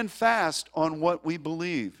stand fast on what we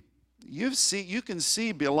believe. You can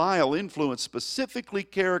see Belial influence specifically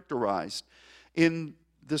characterized in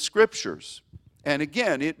the Scriptures. And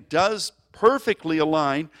again, it does perfectly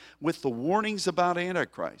align with the warnings about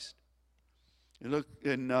Antichrist. You look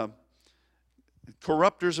in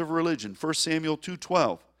corrupters of religion, 1 Samuel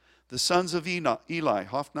 2:12. The sons of Eli,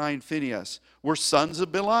 Hophni and Phinehas, were sons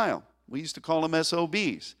of Belial. We used to call them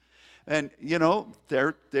SOBs. And,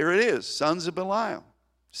 there it is, sons of Belial.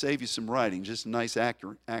 Save you some writing, just a nice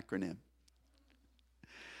acronym.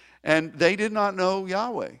 And they did not know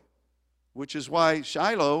Yahweh, which is why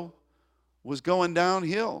Shiloh was going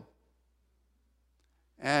downhill.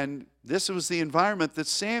 And this was the environment that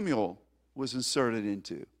Samuel was inserted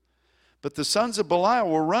into. But the sons of Belial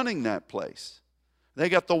were running that place. They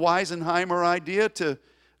got the Weisenheimer idea to,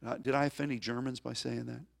 did I offend any Germans by saying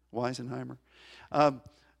that? Weisenheimer? Got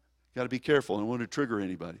to be careful. I don't want to trigger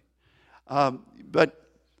anybody. But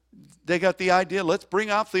they got the idea, let's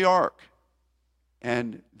bring out the ark.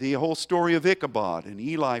 And the whole story of Ichabod and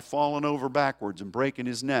Eli falling over backwards and breaking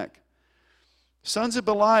his neck. Sons of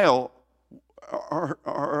Belial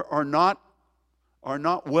are not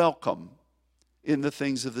welcome in the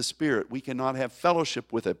things of the Spirit. We cannot have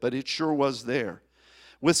fellowship with it, but it sure was there.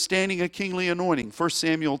 Withstanding a kingly anointing. 1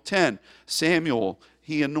 Samuel 10, Samuel,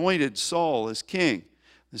 he anointed Saul as king.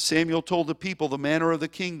 Samuel told the people the manner of the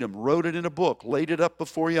kingdom, wrote it in a book, laid it up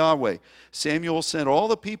before Yahweh. Samuel sent all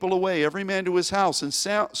the people away, every man to his house, and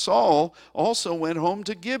Saul also went home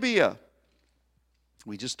to Gibeah.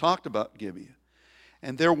 We just talked about Gibeah.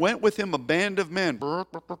 And there went with him a band of men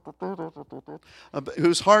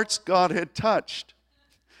whose hearts God had touched.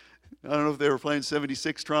 I don't know if they were playing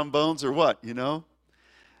 76 trombones or what, you know.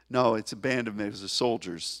 No, it's a band of men. It was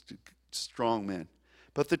soldiers, strong men.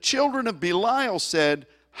 But the children of Belial said,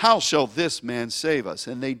 how shall this man save us?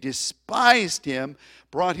 And they despised him,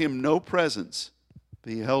 brought him no presents,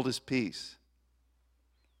 but he held his peace.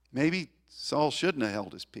 Maybe Saul shouldn't have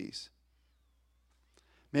held his peace.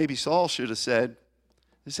 Maybe Saul should have said,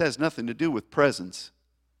 this has nothing to do with presents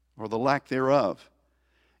or the lack thereof.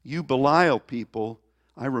 You Belial people,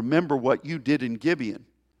 I remember what you did in Gibeah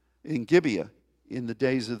in the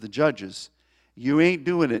days of the judges. You ain't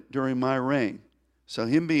doing it during my reign. So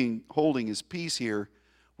him holding his peace here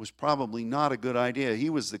was probably not a good idea. He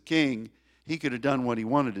was the king. He could have done what he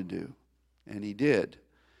wanted to do, and he did.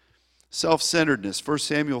 Self-centeredness, 1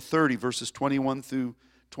 Samuel 30, verses 21 through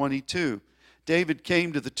 22. David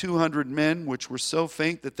came to the 200 men, which were so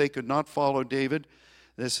faint that they could not follow David.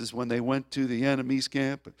 This is when they went to the enemy's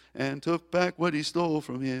camp and took back what he stole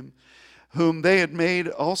from him, whom they had made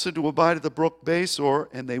also to abide at the brook Besor.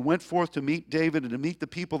 And they went forth to meet David and to meet the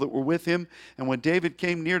people that were with him. And when David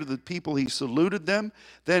came near to the people, he saluted them.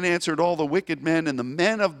 Then answered all the wicked men and the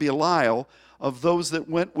men of Belial, of those that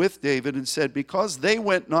went with David, and said, because they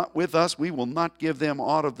went not with us, we will not give them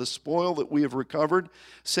aught of the spoil that we have recovered,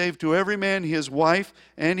 save to every man his wife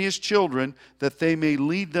and his children, that they may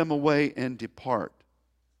lead them away and depart.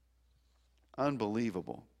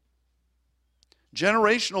 Unbelievable.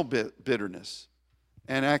 Generational bitterness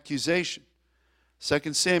and accusation.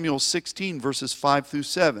 2 Samuel 16, verses 5 through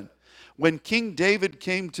 7. When King David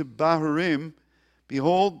came to Bahurim,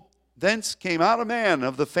 behold, thence came out a man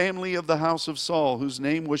of the family of the house of Saul, whose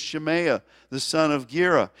name was Shemaiah, the son of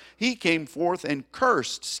Gera. He came forth and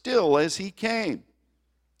cursed still as he came.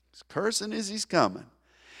 He's cursing as he's coming.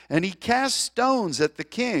 And he cast stones at the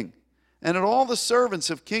king and at all the servants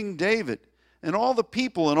of King David. And all the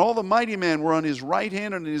people and all the mighty men were on his right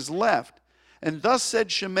hand and his left. And thus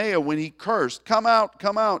said Shemaiah when he cursed, come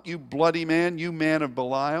out, you bloody man, you man of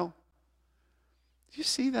Belial. Do you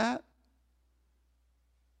see that?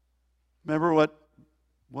 Remember what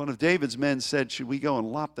one of David's men said, should we go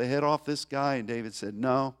and lop the head off this guy? And David said,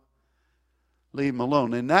 no, leave him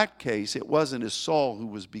alone. In that case, it wasn't as Saul who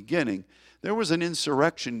was beginning. There was an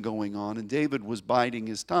insurrection going on, and David was biding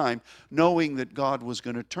his time, knowing that God was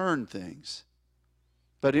going to turn things.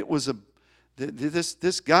 But it was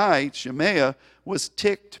this guy, Shemaiah, was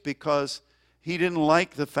ticked because he didn't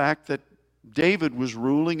like the fact that David was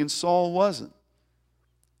ruling and Saul wasn't.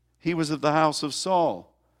 He was of the house of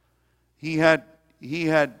Saul. He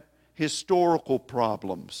had historical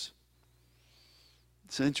problems.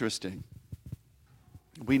 It's interesting.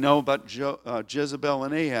 We know about Jezebel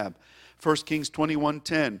and Ahab. 1 Kings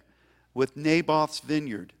 21:10, with Naboth's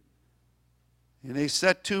vineyard. And they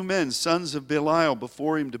set two men, sons of Belial,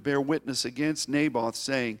 before him to bear witness against Naboth,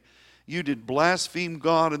 saying, you did blaspheme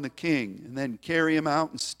God and the king, and then carry him out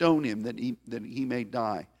and stone him that he may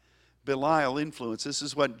die. Belial influence. This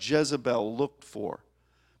is what Jezebel looked for.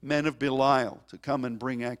 Men of Belial to come and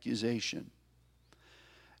bring accusation.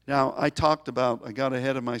 Now, I got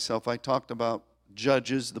ahead of myself. I talked about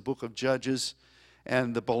Judges, the book of Judges,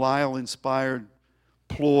 and the Belial-inspired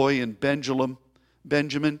ploy in Benjamin,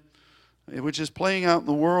 which is playing out in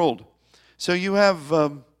the world. So you have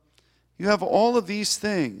all of these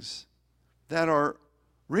things that are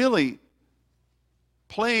really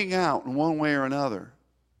playing out in one way or another.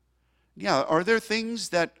 Yeah, are there things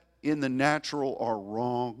that in the natural are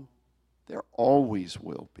wrong? There always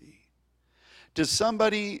will be. Does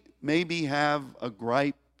somebody maybe have a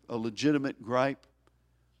gripe, a legitimate gripe?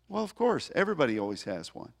 Well, of course, everybody always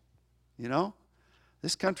has one. You know?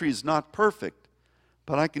 This country is not perfect,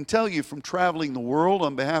 But I can tell you from traveling the world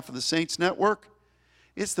on behalf of the Saints Network,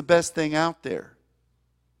 it's the best thing out there.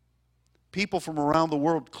 People from around the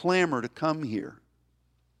world clamor to come here.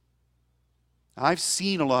 I've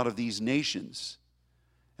seen a lot of these nations,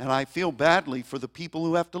 and I feel badly for the people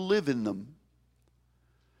who have to live in them.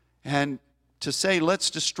 And to say, let's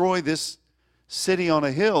destroy this city on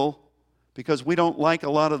a hill because we don't like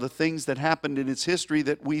a lot of the things that happened in its history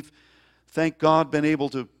that we've, thank God, been able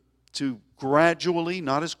to gradually,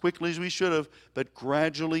 not as quickly as we should have, but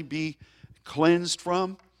gradually be cleansed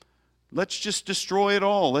from. Let's just destroy it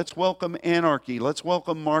all. Let's welcome anarchy. Let's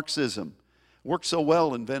welcome Marxism. Works so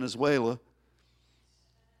well in Venezuela.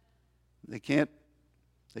 They can't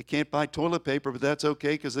buy toilet paper, but that's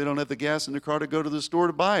okay because they don't have the gas in their car to go to the store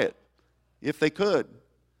to buy it, if they could.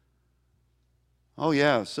 Oh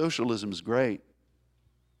yeah, socialism is great.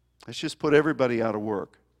 Let's just put everybody out of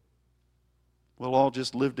work. We'll all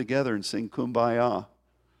just live together and sing Kumbaya.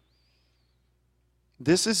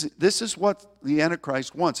 This is what the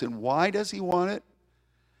Antichrist wants. And why does he want it?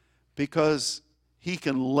 Because he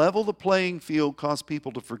can level the playing field, cause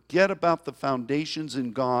people to forget about the foundations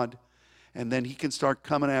in God, and then he can start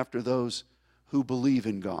coming after those who believe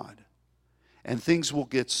in God. And things will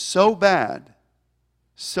get so bad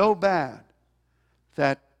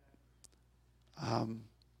that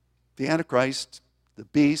the Antichrist, the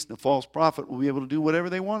beast, the false prophet will be able to do whatever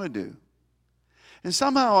they want to do. And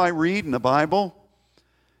somehow I read in the Bible,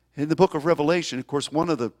 in the book of Revelation, of course, one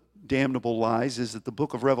of the damnable lies is that the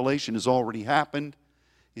book of Revelation has already happened.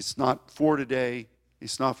 It's not for today.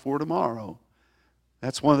 It's not for tomorrow.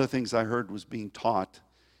 That's one of the things I heard was being taught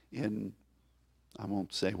in, I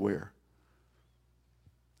won't say where.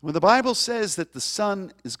 When the Bible says that the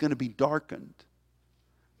sun is going to be darkened,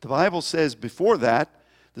 the Bible says before that,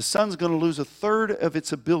 the sun's going to lose a third of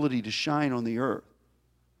its ability to shine on the earth.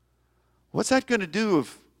 What's that going to do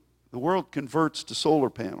if the world converts to solar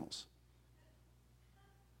panels?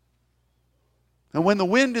 And when the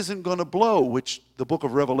wind isn't going to blow, which the book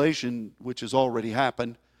of Revelation, which has already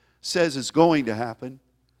happened, says is going to happen,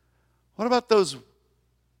 what about those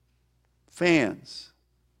fans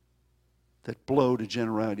that blow to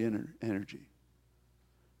generate energy?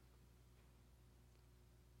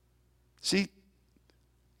 See,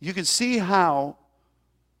 you can see how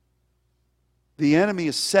the enemy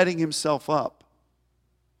is setting himself up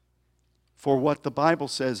for what the Bible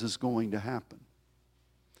says is going to happen.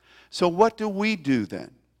 So what do we do then?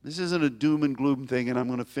 This isn't a doom and gloom thing, and I'm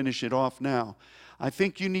going to finish it off now. I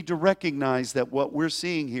think you need to recognize that what we're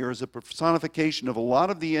seeing here is a personification of a lot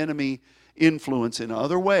of the enemy influence in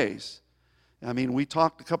other ways. I mean, we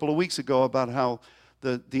talked a couple of weeks ago about how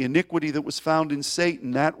the iniquity that was found in Satan,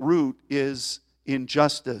 that root is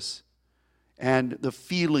injustice and the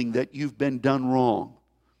feeling that you've been done wrong.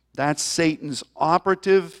 That's Satan's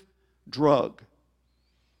operative drug.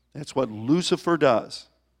 That's what Lucifer does.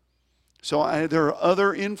 So there are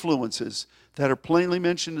other influences that are plainly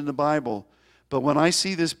mentioned in the Bible. But when I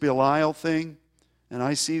see this Belial thing, and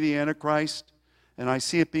I see the Antichrist, and I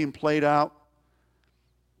see it being played out,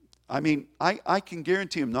 I mean, I can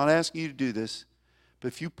guarantee, I'm not asking you to do this, but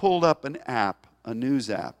if you pulled up an app, a news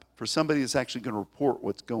app, for somebody that's actually going to report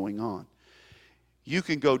what's going on, you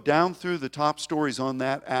can go down through the top stories on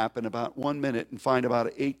that app in about 1 minute and find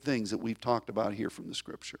about 8 things that we've talked about here from the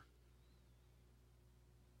Scripture.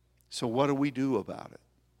 So what do we do about it?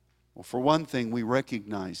 Well, for one thing, we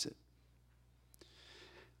recognize it.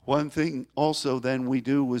 One thing also then we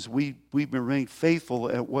do is we remain faithful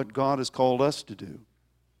at what God has called us to do.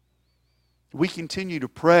 We continue to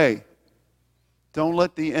pray. Don't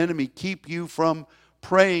let the enemy keep you from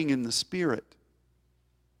praying in the Spirit.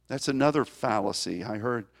 That's another fallacy. I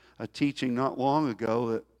heard a teaching not long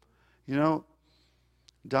ago that,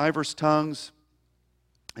 diverse tongues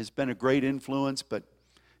has been a great influence, but,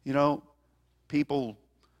 people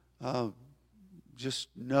just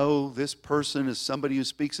know this person is somebody who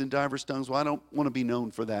speaks in diverse tongues. Well, I don't want to be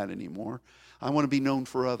known for that anymore. I want to be known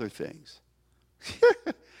for other things.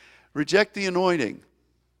 Reject the anointing.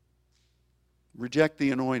 Reject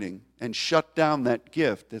the anointing and shut down that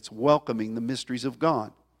gift that's welcoming the mysteries of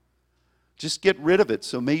God. Just get rid of it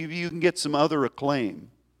so maybe you can get some other acclaim.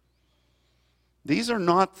 These are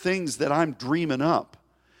not things that I'm dreaming up.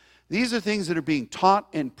 These are things that are being taught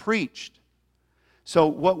and preached. So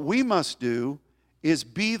what we must do is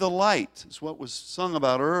be the light. It's what was sung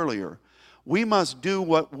about earlier. We must do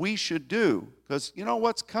what we should do. Because you know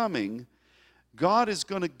what's coming? God is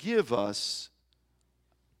going to give us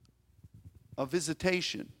a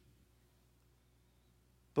visitation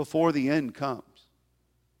before the end comes.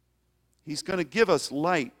 He's going to give us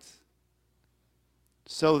light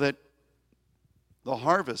so that The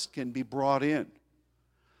harvest can be brought in.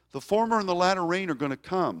 The former and the latter rain are going to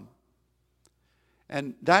come.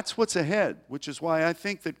 And that's what's ahead, which is why I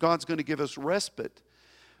think that God's going to give us respite.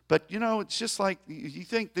 But, it's just like you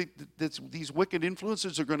think that these wicked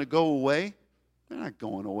influences are going to go away. They're not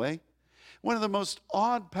going away. One of the most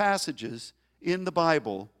odd passages in the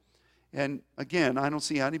Bible, and again, I don't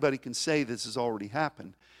see how anybody can say this has already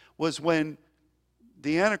happened, was when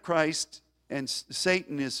the Antichrist and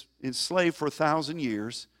Satan is enslaved for 1,000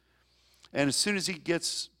 years, and as soon as he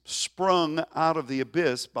gets sprung out of the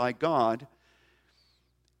abyss by God,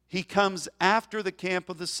 he comes after the camp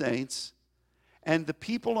of the saints, and the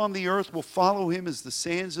people on the earth will follow him as the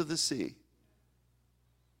sands of the sea.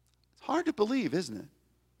 It's hard to believe, isn't it?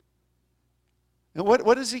 And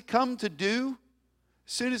what does he come to do?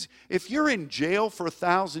 If you're in jail for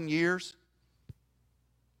 1,000 years,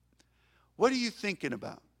 what are you thinking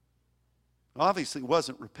about? Obviously, it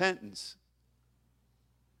wasn't repentance.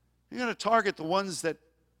 You're going to target the ones that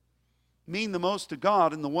mean the most to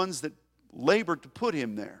God and the ones that labored to put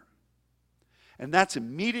him there. And that's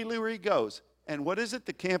immediately where he goes. And what is it?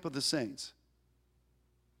 The camp of the saints.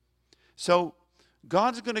 So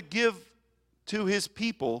God's going to give to his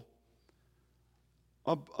people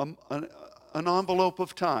an envelope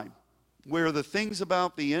of time where the things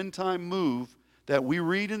about the end time move that we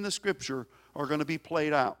read in the Scripture are going to be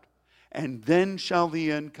played out. And then shall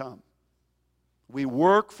the end come. We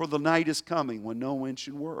work, for the night is coming when no one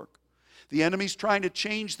should work. The enemy's trying to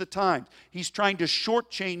change the times. He's trying to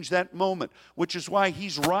shortchange that moment, which is why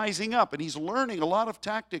he's rising up, and he's learning a lot of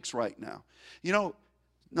tactics right now.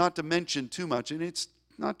 Not to mention too much, and it's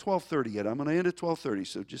not 12:30 yet. I'm going to end at 12:30,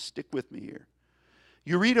 so just stick with me here.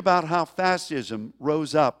 You read about how fascism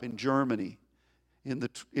rose up in Germany in the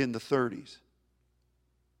 30s.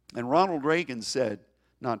 And Ronald Reagan said,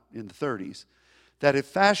 not in the 30s, that if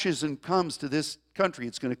fascism comes to this country,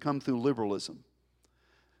 it's going to come through liberalism.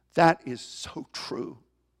 That is so true,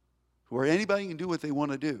 where anybody can do what they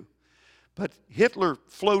want to do. But Hitler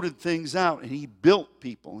floated things out, and he built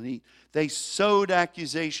people, and they sowed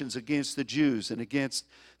accusations against the Jews and against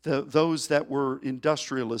those that were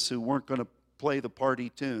industrialists who weren't going to play the party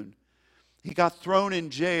tune. He got thrown in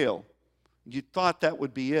jail. You thought that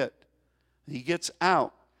would be it. He gets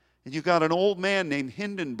out, and you got an old man named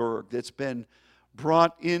Hindenburg that's been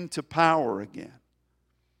brought into power again.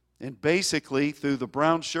 And basically, through the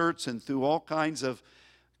brown shirts and through all kinds of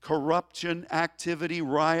corruption activity,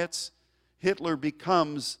 riots, Hitler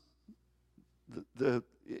becomes in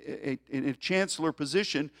a chancellor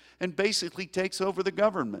position and basically takes over the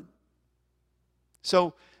government.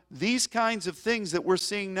 So these kinds of things that we're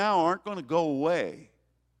seeing now aren't going to go away.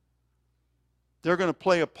 They're going to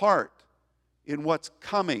play a part in what's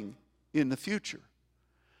coming in the future.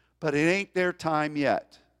 But it ain't their time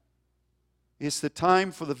yet. It's the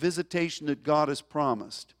time for the visitation that God has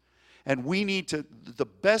promised. And we need to, the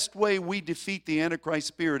best way we defeat the Antichrist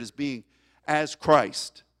spirit is being as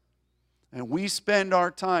Christ. And we spend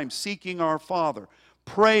our time seeking our Father,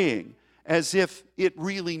 praying as if it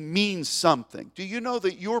really means something. Do you know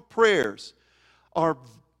that your prayers are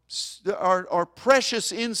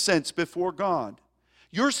precious incense before God?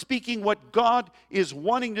 You're speaking what God is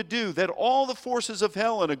wanting to do, that all the forces of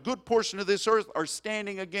hell and a good portion of this earth are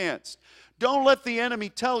standing against. Don't let the enemy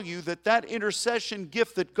tell you that intercession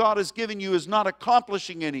gift that God has given you is not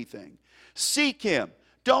accomplishing anything. Seek him.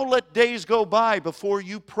 Don't let days go by before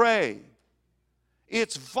you pray.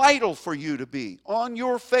 It's vital for you to be on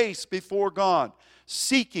your face before God,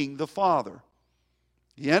 seeking the Father.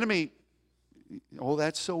 The enemy,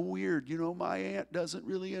 that's so weird. My aunt doesn't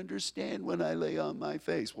really understand when I lay on my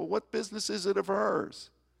face. Well, what business is it of hers?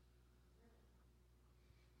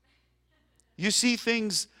 You see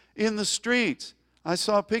things in the streets. I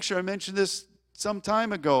saw a picture, I mentioned this some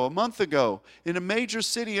time ago, a month ago, in a major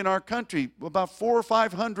city in our country, about 400 or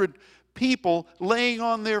 500 people laying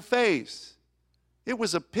on their face. It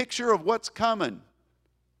was a picture of what's coming.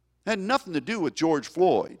 It had nothing to do with George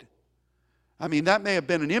Floyd. I mean, that may have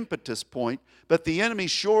been an impetus point, but the enemy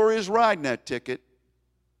sure is riding that ticket.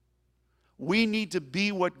 We need to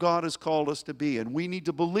be what God has called us to be, and we need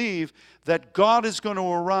to believe that God is going to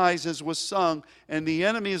arise, as was sung, and the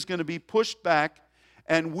enemy is going to be pushed back,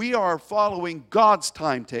 and we are following God's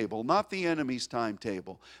timetable, not the enemy's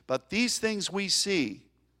timetable. But these things we see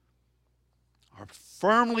are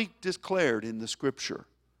firmly declared in the Scripture.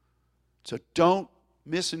 So don't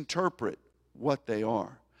misinterpret what they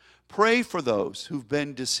are. Pray for those who've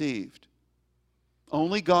been deceived.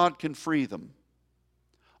 Only God can free them.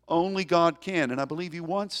 Only God can, and I believe he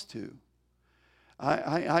wants to.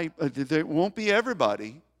 There won't be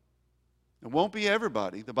everybody. It won't be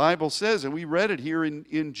everybody. The Bible says, and we read it here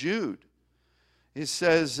in Jude, it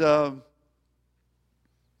says, of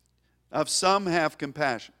some have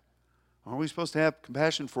compassion. Are we supposed to have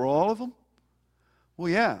compassion for all of them? Well,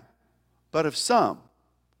 yeah. But of some,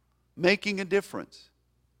 making a difference.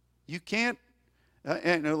 You can't,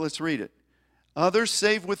 let's read it. Others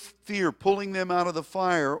save with fear, pulling them out of the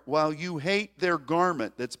fire, while you hate their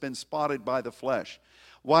garment that's been spotted by the flesh.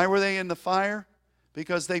 Why were they in the fire?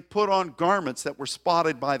 Because they put on garments that were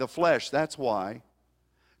spotted by the flesh. That's why.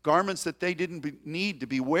 Garments that they didn't need to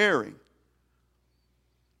be wearing.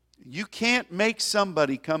 You can't make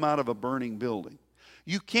somebody come out of a burning building.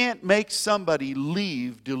 You can't make somebody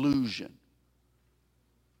leave delusion.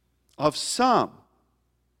 Of some,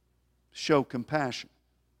 show compassion.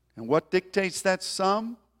 And what dictates that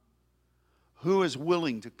some? Who is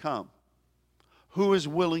willing to come? Who is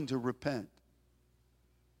willing to repent?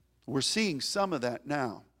 We're seeing some of that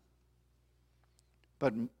now.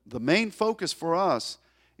 But the main focus for us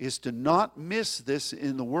is to not miss this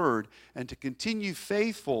in the Word and to continue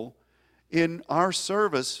faithful in our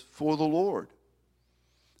service for the Lord.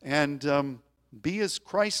 And be as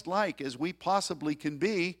Christ-like as we possibly can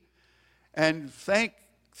be, and thank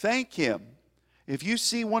Him. If you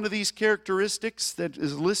see one of these characteristics that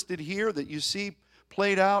is listed here, that you see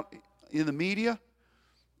played out in the media,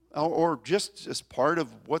 or just as part of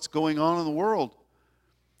what's going on in the world,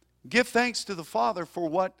 give thanks to the Father for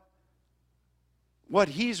what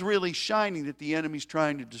He's really shining that the enemy's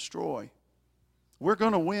trying to destroy. We're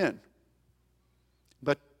going to win.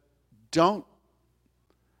 But don't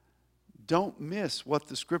miss what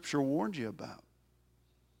the Scripture warned you about.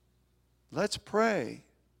 Let's pray.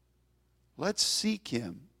 Let's seek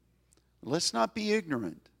Him. Let's not be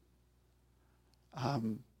ignorant.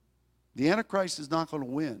 The Antichrist is not going to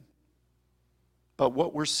win. But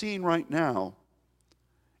what we're seeing right now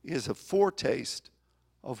is a foretaste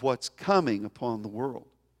of what's coming upon the world.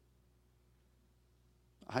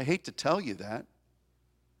 I hate to tell you that.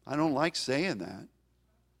 I don't like saying that.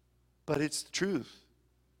 But it's the truth.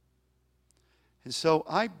 And so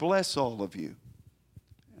I bless all of you.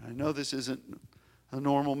 I know this isn't a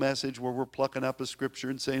normal message where we're plucking up a scripture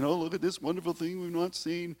and saying, oh, look at this wonderful thing we've not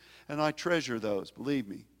seen. And I treasure those, believe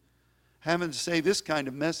me. Having to say this kind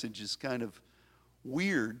of message is kind of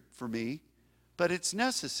weird for me, but it's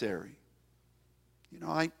necessary. You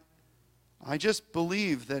know, I just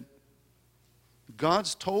believe that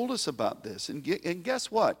God's told us about this. And guess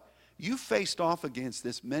what? You faced off against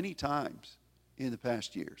this many times in the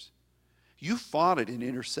past years. You fought it in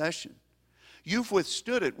intercession. You've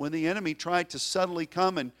withstood it when the enemy tried to subtly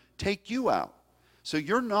come and take you out. So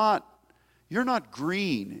you're not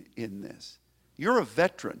green in this. You're a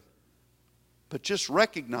veteran. But just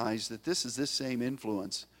recognize that this is this same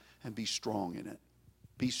influence and be strong in it.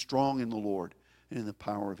 Be strong in the Lord and in the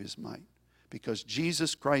power of His might. Because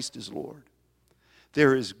Jesus Christ is Lord.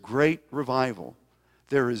 There is great revival.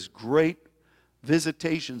 There is great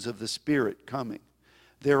visitations of the Spirit coming.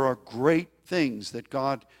 There are great things that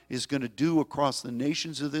God is going to do across the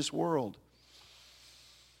nations of this world.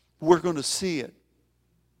 We're going to see it.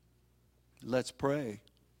 Let's pray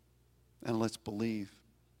and let's believe.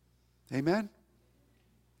 Amen?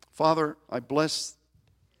 Father, I bless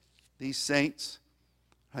these saints.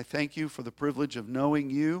 I thank You for the privilege of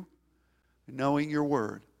knowing You and knowing Your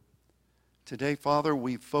Word. Today, Father,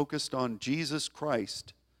 we focused on Jesus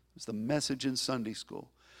Christ as the message in Sunday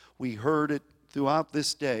school. We heard it throughout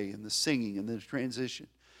this day in the singing and the transition.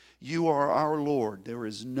 You are our Lord. There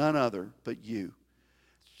is none other but You.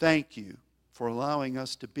 Thank You for allowing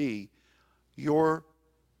us to be Your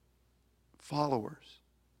followers,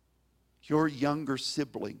 Your younger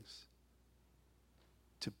siblings,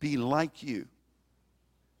 to be like You.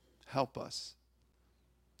 Help us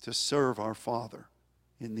to serve our Father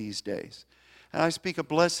in these days. And I speak a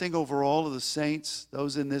blessing over all of the saints,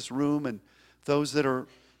 those in this room and those that are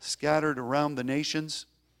scattered around the nations.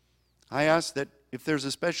 I ask that if there's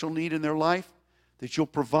a special need in their life, that You'll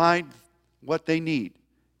provide what they need.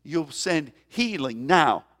 You'll send healing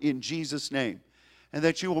now in Jesus' name. And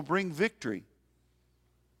that You will bring victory.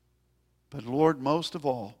 But Lord, most of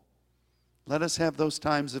all, let us have those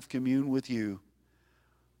times of commune with You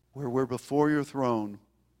where we're before Your throne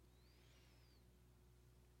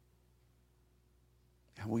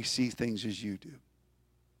and we see things as You do.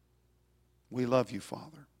 We love You,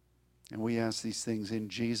 Father. And we ask these things in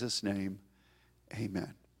Jesus' name.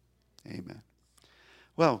 Amen. Amen.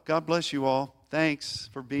 Well, God bless you all. Thanks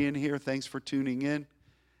for being here. Thanks for tuning in.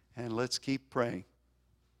 And let's keep praying.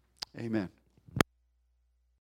 Amen.